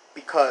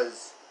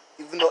because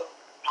even though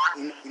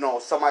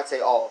some might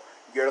say, oh,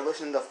 you're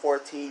listening to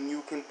 14,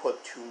 you can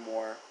put 2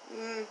 more.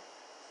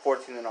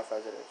 14 enough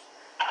as it is.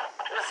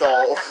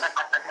 So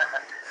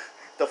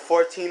the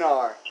 14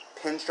 are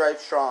Pinstripe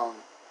Strong,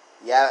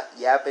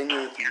 Yappin'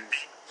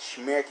 Yankees,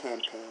 Schmear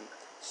Campaign,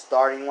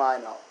 Starting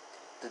Lineup,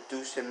 the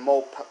Deuce and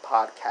Mo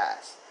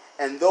podcast.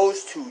 And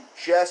those 2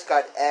 just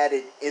got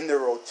added in the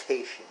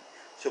rotation.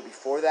 So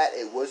before that,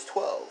 it was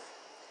 12.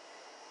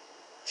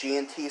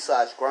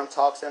 GNT/Grunt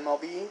Talks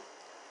MLB,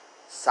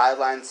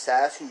 Sideline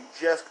Sass, who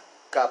just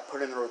got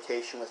put in the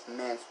rotation with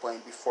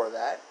Mansplain before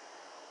that.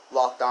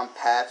 Locked On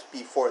Pats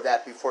before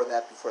that.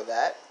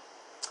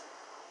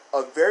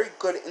 A very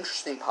good,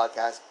 interesting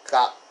podcast,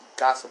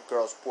 Gossip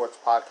Girl Sports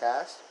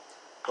Podcast.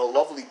 The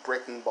lovely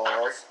Breaking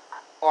Balls,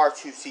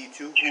 R2C2,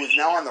 who is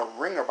now on the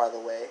Ringer, by the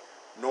way.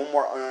 No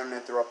more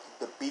uninterrupted.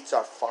 The Beats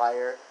Are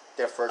Fire.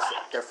 Their first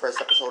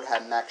episode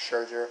had Max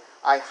Scherzer.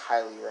 I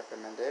highly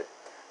recommend it.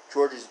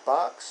 George's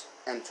Box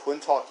and Twin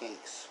Talk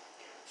Yanks.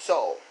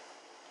 So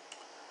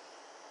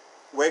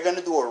we're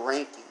gonna do a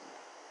ranking.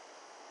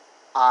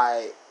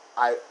 I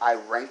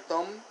ranked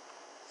them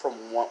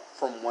from 1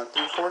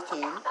 through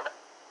 14.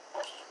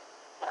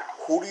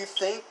 Who do you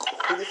think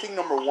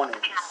number 1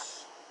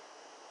 is?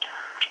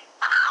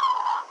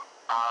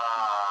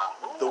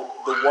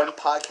 The one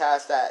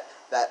podcast that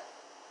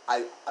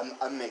I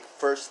make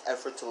first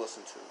effort to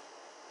listen to.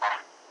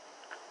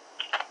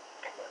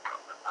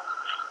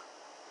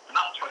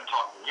 Not Twin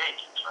Talking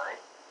Yankees,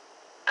 right?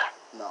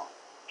 No.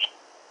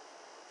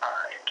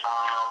 Alright.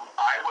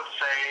 I would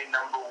say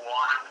number 1,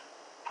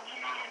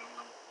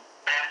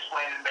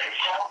 Mansplaining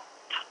Baseball.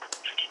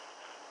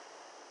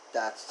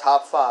 That's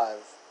top 5.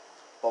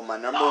 But my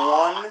number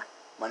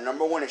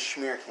one is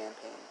Schmear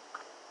Campaign.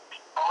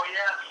 Oh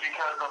yes,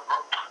 because of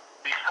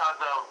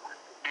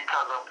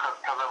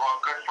our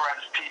good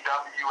friends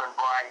TW and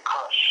Brian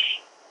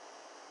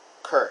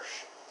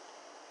Kirsch.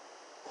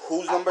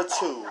 Who's number 2?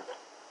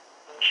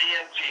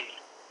 GNT.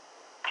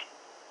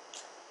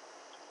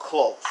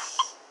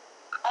 Close.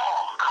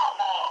 Oh, come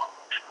on.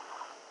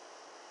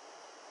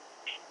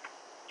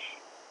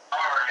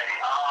 Alright,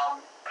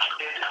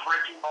 is it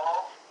Breaking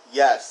Ball?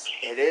 Yes,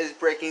 it is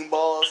Breaking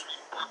Balls.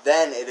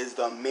 Then it is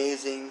the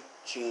amazing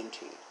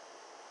GNT.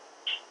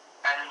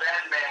 And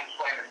then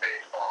Mansplaining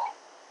Baseball.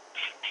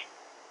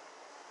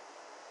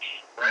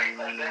 Right?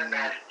 And then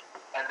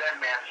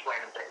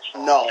Mansplaining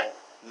Baseball.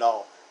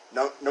 No.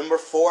 Number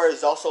 4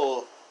 is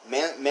also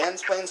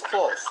Mansplain's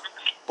close,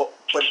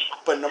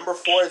 but number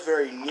 4 is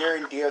very near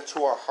and dear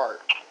to our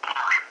heart.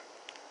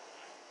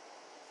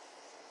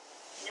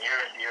 Near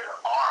and dear to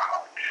our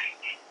heart.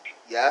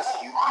 Yes,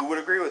 you would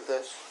agree with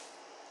this.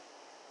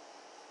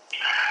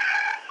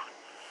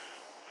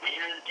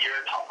 Near and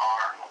dear to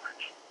our heart.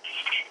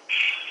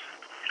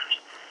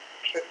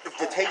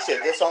 If it takes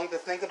you this long to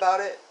think about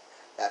it,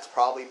 that's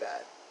probably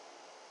bad.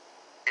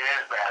 It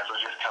is bad, so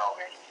just tell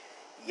me.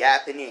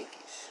 Yappin'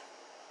 Yankees.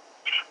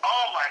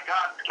 Oh my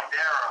God,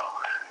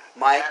 Scudero.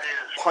 Mike,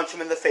 punch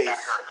him in the face.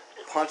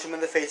 Punch him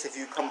in the face if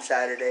you come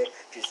Saturday.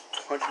 Just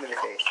punch him in the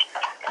face.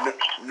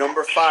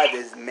 Number 5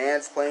 is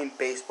Mansplain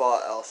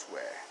Baseball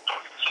Elsewhere.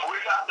 So we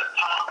got the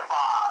top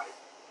 5.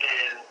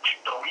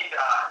 So we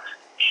got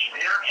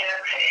Schmear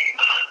Campaign,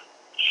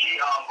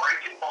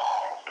 Breaking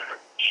Balls,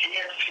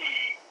 GNT,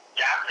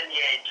 Yappin'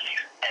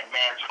 Yankees, and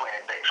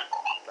Mansplaining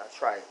Baseball.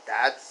 That's right.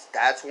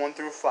 That's 1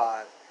 through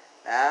 5.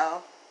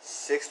 Now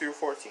 6 through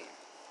 14.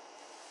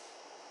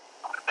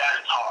 That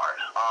is hard.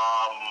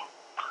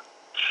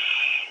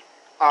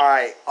 All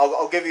right.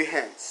 I'll give you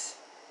hints.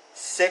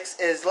 6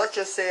 is, let's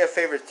just say, a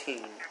favorite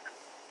team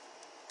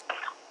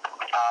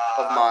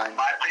of mine.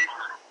 My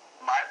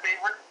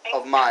favorite team?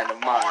 Of mine.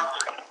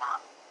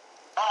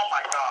 Oh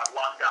my God,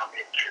 Lockdown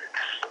Patriots.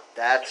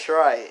 That's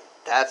right.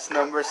 That's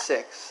number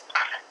 6.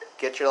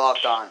 Get your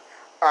locked on.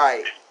 All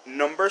right.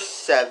 Number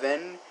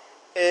 7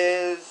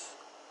 is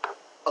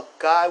a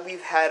guy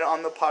we've had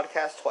on the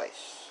podcast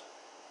twice.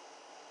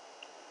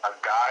 A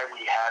guy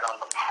we had on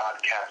the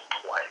podcast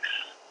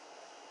twice.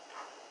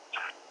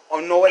 Oh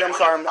no! Wait, I'm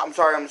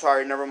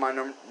sorry. Never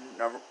mind.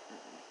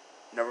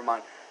 Never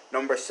mind.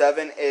 Number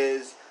 7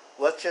 is,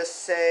 let's just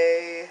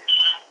say,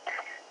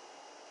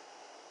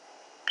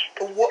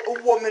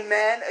 a woman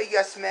man, a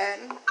yes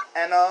man,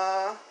 and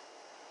a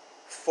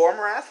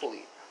former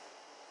athlete.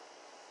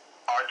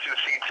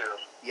 R2C2.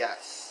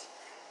 Yes.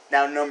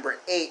 Now, number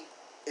 8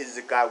 is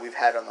the guy we've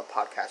had on the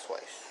podcast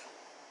twice.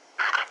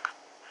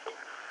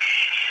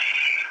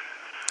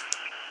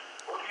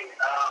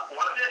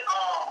 Was it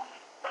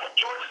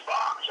George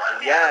Fox,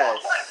 right?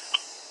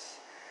 Yes.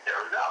 There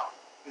we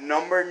go.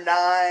 Number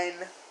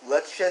 9,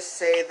 let's just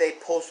say they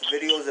post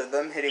videos of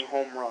them hitting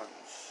home runs.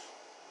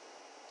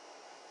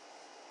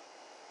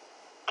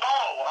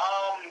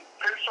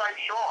 Pinstripe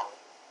Strong.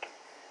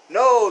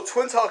 No,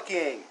 Twin Talk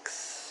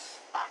Yanks.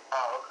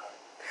 Oh, okay.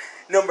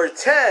 Number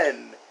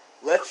 10,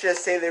 let's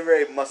just say they're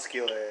very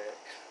muscular.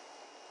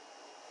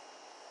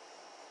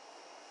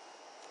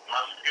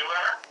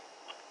 Muscular?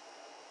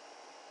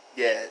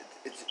 Yeah,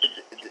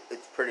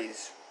 it's pretty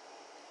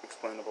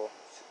explainable.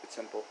 It's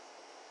simple.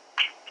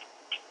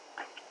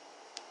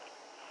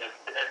 It's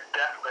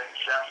definitely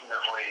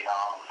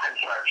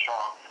Pinstripe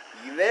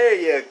Strong. There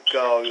you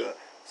go.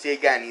 See,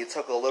 again, you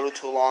took a little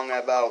too long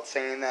about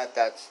saying that.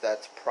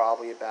 That's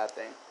probably a bad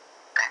thing.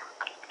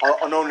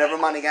 Oh no, never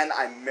mind again.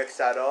 I mixed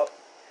that up.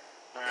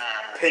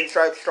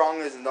 Pinstripe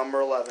Strong is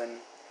number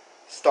 11.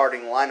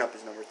 Starting lineup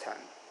is number 10.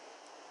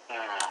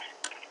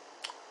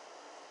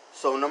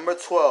 So number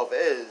 12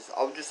 is,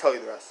 I'll just tell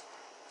you the rest.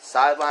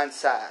 Sideline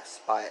Sass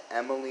by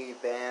Emily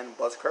Van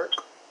Buskirk.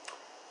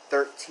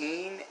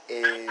 13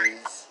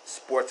 is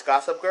Sports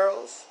Gossip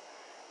Girls.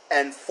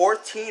 And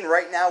 14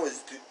 right now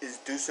is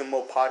Deuce and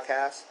Mo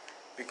podcast,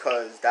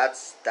 because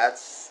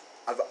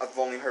I've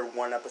only heard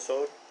one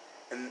episode,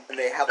 and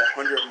they have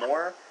 100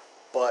 more,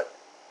 but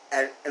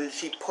and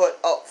she put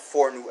up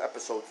 4 new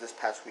episodes this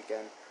past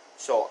weekend,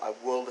 so I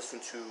will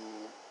listen to.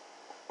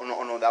 Oh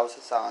no, that was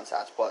the Silent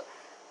Sats, but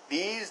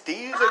these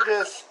are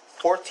just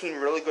 14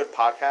 really good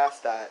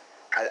podcasts that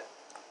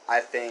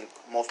I think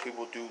most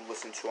people do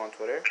listen to on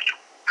Twitter,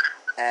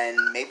 and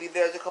maybe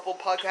there's a couple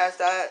podcasts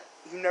that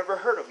you've never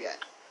heard of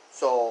yet.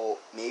 So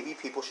maybe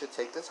people should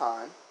take the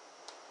time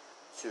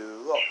to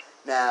go.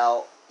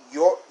 Now,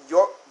 you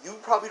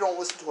probably don't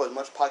listen to as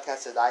much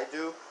podcasts as I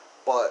do,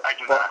 but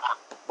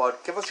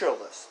give us your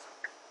list.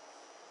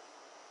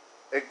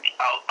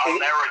 I'll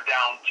narrow it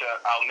down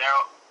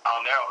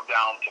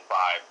to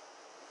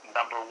 5.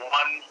 Number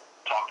 1,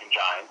 Talking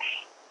Giants.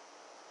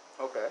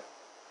 Okay.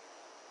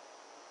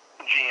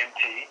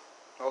 GMT.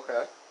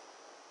 Okay.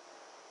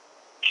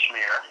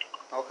 Schmear.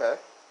 Okay.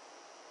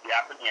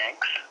 Yappin'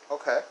 Yanks.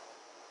 Okay.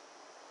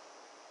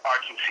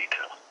 R2C2.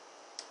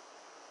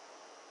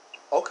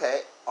 Okay,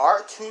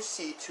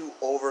 R2C2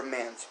 over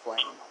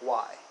Mansplain.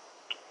 Why?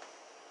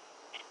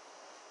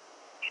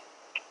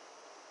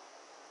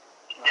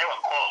 They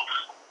were close.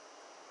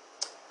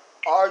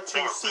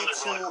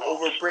 R2C2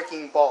 over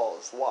Breaking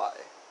Balls. Why?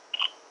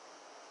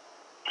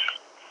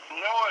 You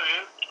know what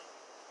it is?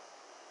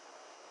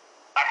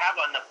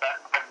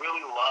 I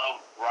really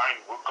love Ryan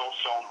Rucco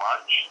so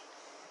much.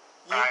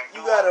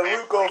 You got a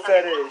Rucco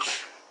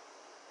fetish.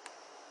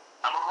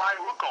 I'm a Ryan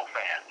Rucco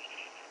fan.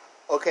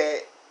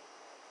 Okay.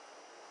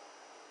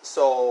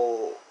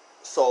 So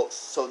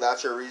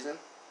that's your reason?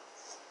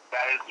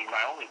 That is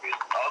my only reason.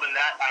 Other than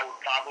that, I would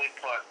probably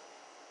put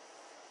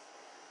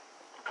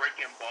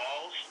Breaking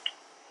Balls,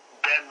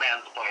 then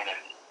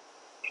Mansplaining,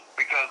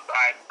 because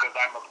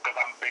I'm a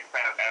big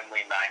fan of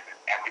Emily Nyman,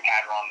 and we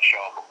had her on the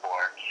show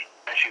before,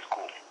 and she's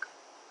cool.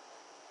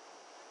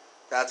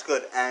 That's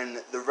good.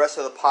 And the rest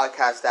of the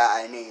podcasts that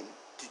I named,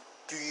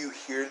 do you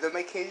hear them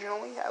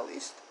occasionally, at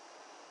least?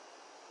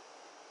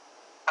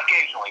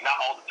 Occasionally, not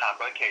all the time,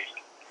 but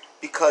occasionally.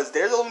 Because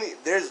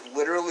there's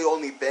literally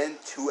only been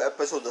 2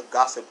 episodes of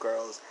Gossip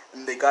Girls,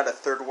 and they got a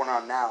 3rd one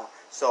on now.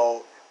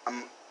 So I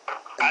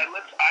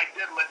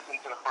did listen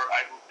to the first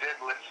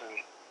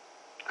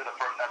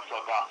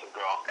episode of Gossip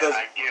Girls.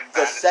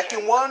 The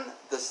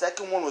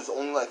second one was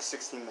only like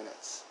 16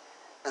 minutes,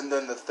 and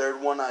then the 3rd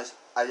one I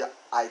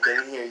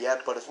didn't hear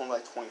yet, but it's only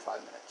like 25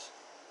 minutes,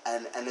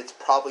 and it's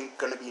probably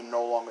gonna be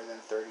no longer than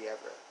 30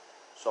 ever.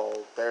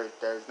 So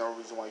there's no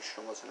reason why you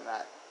shouldn't listen to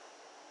that.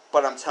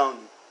 But I'm telling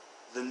you,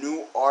 the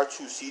new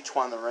R2C2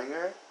 on the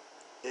Ringer,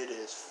 it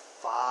is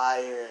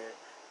fire.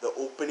 The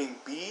opening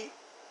beat,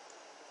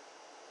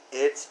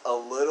 it's a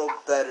little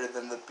better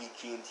than the beat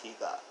G&T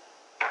got.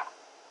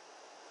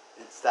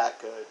 It's that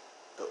good.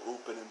 The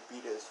opening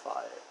beat is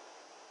fire.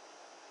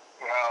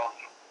 Well,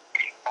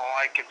 all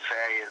I can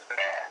say is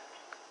that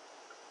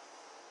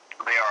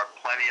there are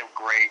plenty of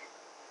great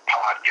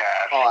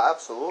podcasts. Oh,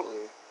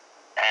 absolutely.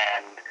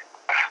 And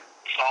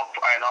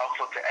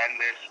also to end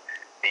this,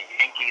 the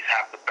Yankees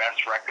have the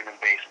best record in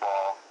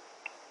baseball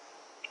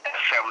at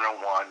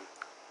 7-1.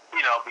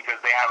 Because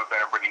they have a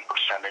better winning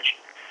percentage.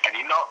 And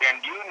you know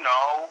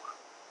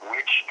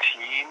which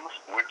team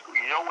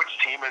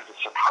is a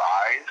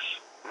surprise?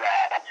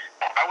 That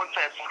I wouldn't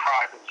say a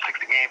surprise in the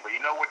 6th game, but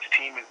you know which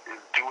team is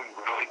doing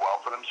really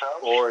well for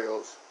themselves?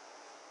 Orioles.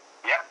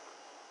 Yep.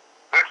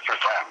 Good for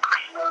them.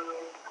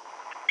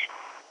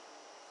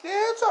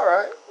 Yeah, it's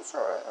alright. It's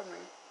alright. I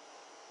mean,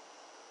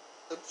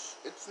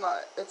 it's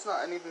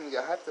not anything to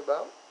get hyped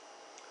about.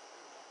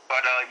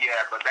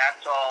 But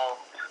that's all.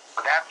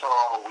 That's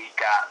all we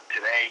got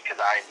today because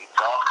I'm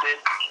exhausted.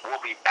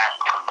 We'll be back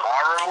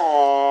tomorrow.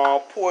 Aw,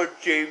 poor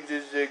James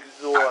is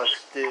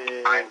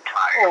exhausted. I'm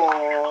tired. Aw.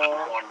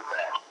 I'm going to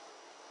bed.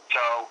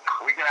 So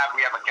we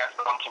have a guest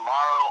on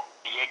tomorrow.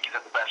 The Yankees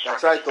are the best.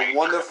 That's right, the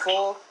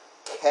wonderful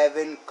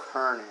Kevin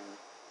Kernan,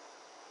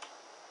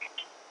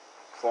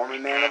 former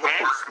man of the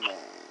Postman.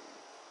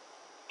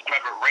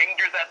 Remember,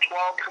 Rangers at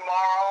 12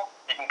 tomorrow.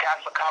 You can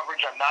catch the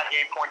coverage on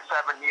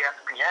 98.7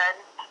 ESPN.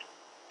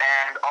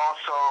 And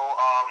also,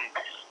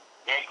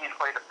 Yankees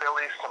play the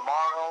Phillies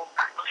tomorrow.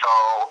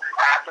 So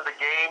after the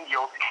game,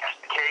 you'll catch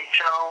the K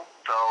show.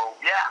 So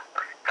yeah,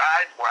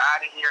 guys, we're out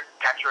of here.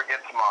 Catch you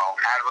again tomorrow.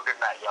 Have a good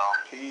night, y'all.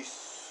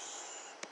 Peace.